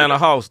from the Atlanta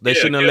Hawks. They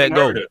shouldn't have let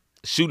go.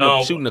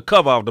 Shooting the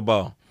cover off the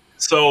ball.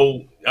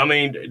 So, I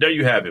mean, there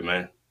you have it,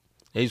 man.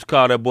 They used to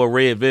call that boy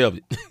Red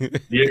Velvet.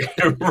 Yeah,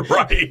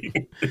 right.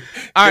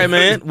 All right,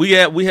 man. We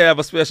have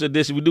a special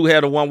edition. We do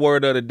have the one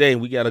word of the day,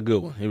 and we got a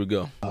good one. Here we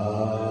go.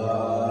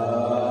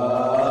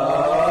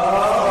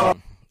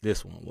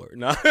 This one word.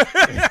 No.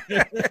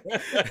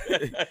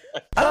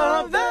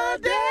 Of the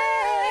day.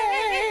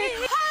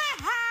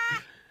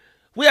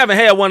 We haven't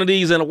had one of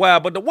these in a while,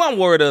 but the one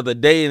word of the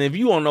day, and if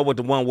you don't know what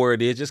the one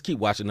word is, just keep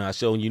watching our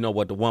show and you know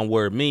what the one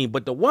word means.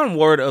 But the one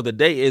word of the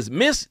day is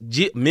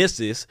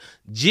Mrs.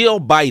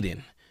 Jill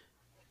Biden.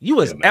 You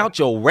is out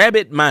your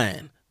rabbit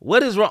mind.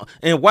 What is wrong?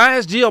 And why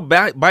is Jill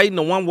Biden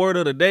the one word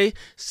of the day?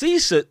 She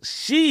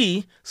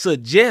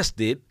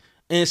suggested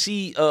and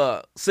she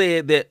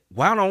said that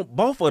why don't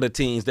both of the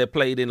teams that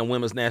played in the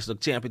Women's National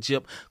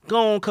Championship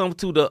go on come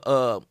to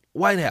the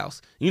White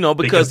House,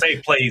 because they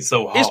played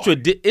so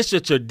hard. It's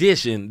a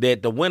tradition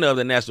that the winner of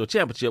the national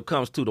championship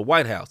comes to the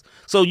White House.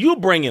 So you're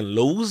bringing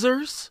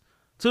losers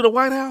to the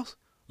White House?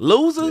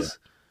 Losers?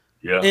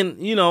 Yeah. And,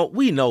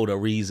 we know the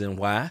reason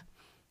why.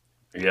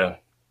 Yeah.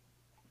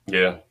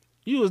 Yeah.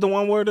 You was the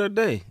one word of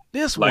the day.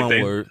 This like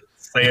one word.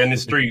 Say in the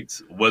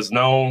streets, was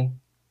known,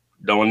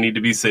 don't need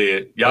to be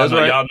said. Y'all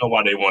know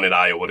why they wanted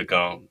Iowa to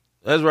come.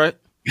 That's right.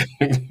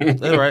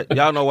 That's right.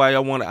 Y'all know why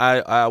y'all wanted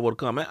Iowa to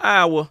come. And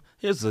Iowa,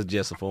 here's a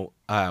suggestion for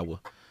Iowa.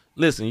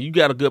 Listen, you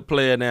got a good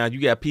player now. You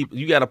got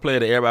a player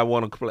that everybody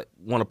want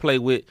to play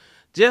with.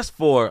 Just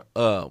for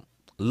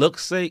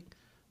look's sake,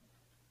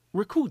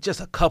 recruit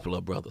just a couple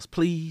of brothers,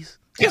 please.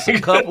 Just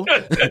a couple.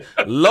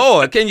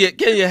 Lord, can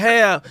you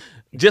have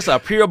just a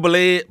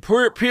purebred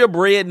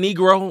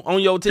Negro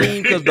on your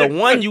team? Because the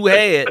one you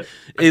had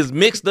is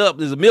mixed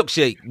up, is a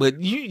milkshake. But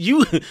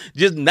you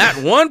just not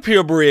one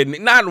purebred,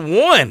 not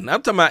one.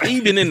 I'm talking about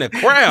even in the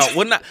crowd.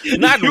 Well, not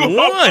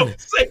one.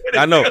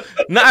 I know,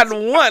 not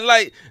one.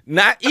 Like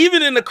not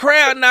even in the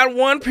crowd, not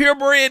one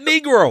purebred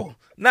Negro.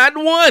 Not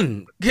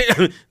one.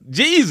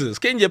 Jesus,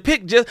 can you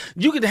pick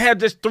you could have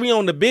just 3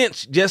 on the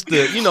bench just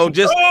to,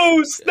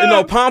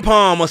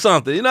 pom-pom or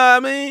something. You know what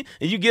I mean?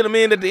 And you get them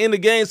in at the end of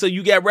the game so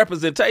you got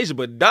representation.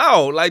 But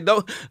dog, like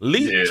not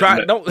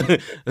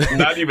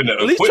even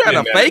at least try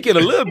to fake it a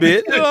little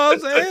bit. You know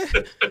what I'm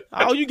saying?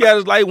 All you got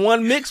is like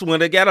one mixed one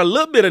that got a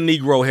little bit of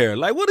Negro hair.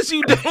 Like, what is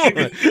you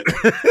doing?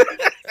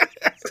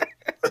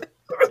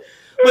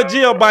 But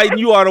Jill Biden,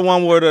 you are the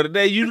one word of the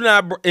day. You do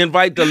not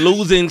invite the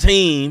losing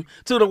team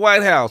to the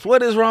White House.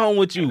 What is wrong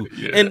with you?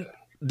 Yeah. And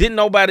didn't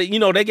nobody,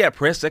 they got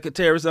press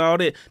secretaries and all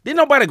that. Didn't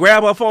nobody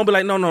grab her phone and be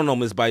like, no,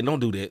 Miss Biden, don't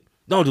do that.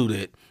 Don't do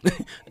that.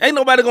 Ain't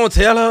nobody gonna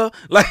tell her.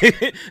 Like,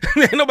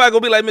 ain't nobody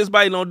gonna be like, Miss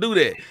Biden, don't do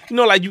that.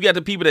 Like you got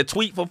the people that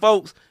tweet for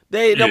folks.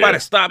 They ain't nobody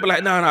stop and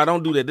like, no,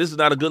 don't do that. This is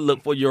not a good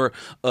look for your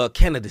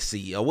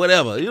candidacy or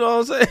whatever. You know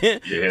what I'm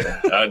saying? Yeah,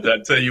 I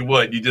tell you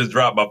what, you just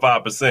dropped by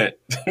 5%.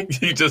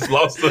 You just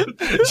lost the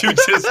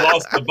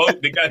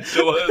vote that got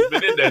your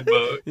husband in that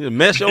bug. You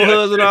mess your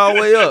husband all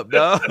the way up,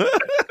 dog.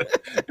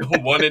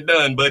 One and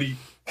done, buddy.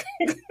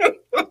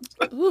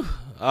 All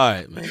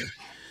right, man.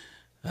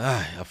 All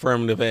right,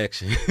 affirmative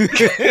action.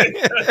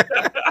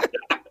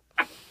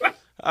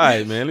 All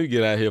right, man. Let me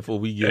get out of here before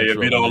we get. Hey, if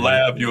you don't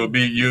laugh, you'll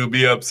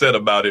be upset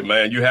about it,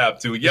 man. You have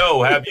to.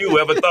 Yo, have you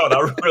ever thought I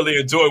really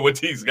enjoy what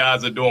these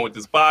guys are doing with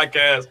this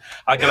podcast?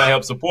 How can I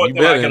help support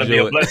them? How can I be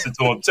a blessing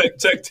to them? Check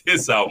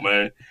this out,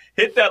 man.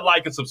 Hit that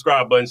like and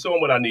subscribe button. Show them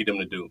what I need them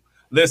to do.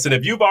 Listen,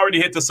 if you've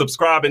already hit the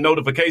subscribe and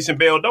notification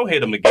bell, don't hit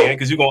them again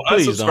because you're going to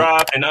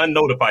unsubscribe and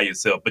unnotify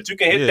yourself. But you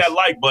can hit that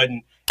like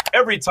button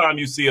every time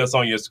you see us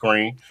on your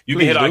screen. You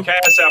can hit our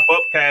Cash App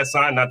up, cash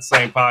sign, not the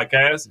same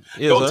podcast.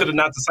 Go to the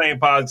not the same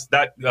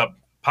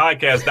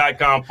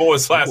podcast.com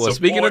 /support. Well,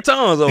 speaking of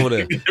tongues over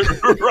there.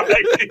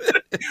 Right.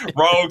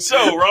 Wrong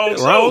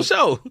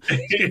show.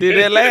 She did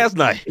that last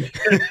night.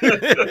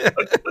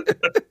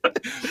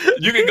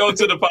 You can go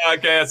to the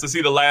podcast to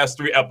see the last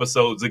 3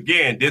 episodes.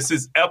 Again, this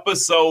is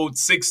episode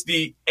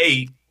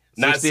 68,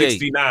 not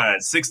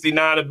 69.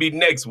 69 will be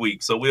next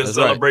week, so we'll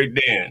celebrate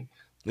then.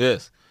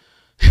 Yes.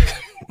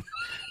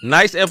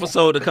 Nice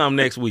episode to come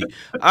next week.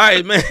 All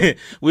right, man.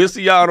 We'll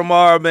see y'all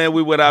tomorrow, man.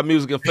 We with our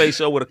music and face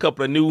show with a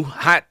couple of new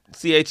hot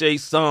CHA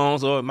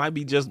songs, or it might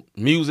be just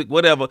music,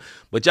 whatever.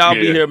 But y'all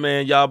be here,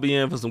 man. Y'all be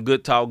in for some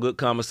good talk, good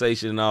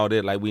conversation, and all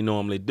that like we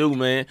normally do,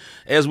 man.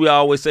 As we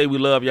always say, we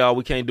love y'all.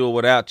 We can't do it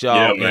without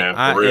y'all. Yeah, man.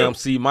 I am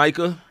C.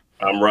 Micah.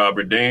 I'm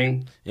Robert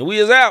Dean. And we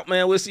is out,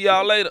 man. We'll see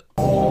y'all later.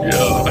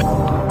 Yeah.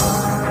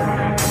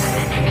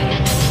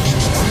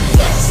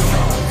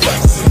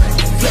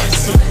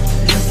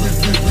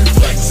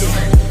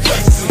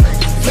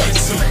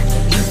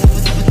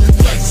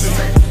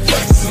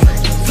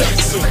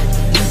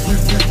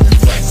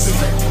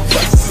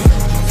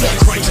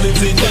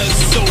 In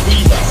us, so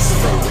we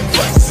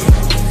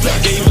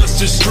gave us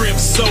the strength,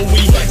 so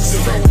we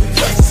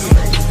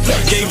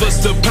gave us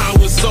the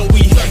power, so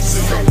we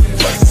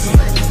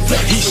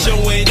he's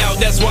showing out,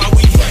 that's why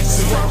we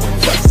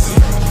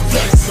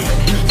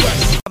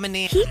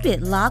keep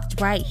it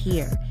locked right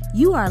here.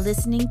 You are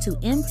listening to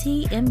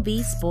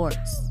NTMV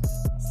Sports.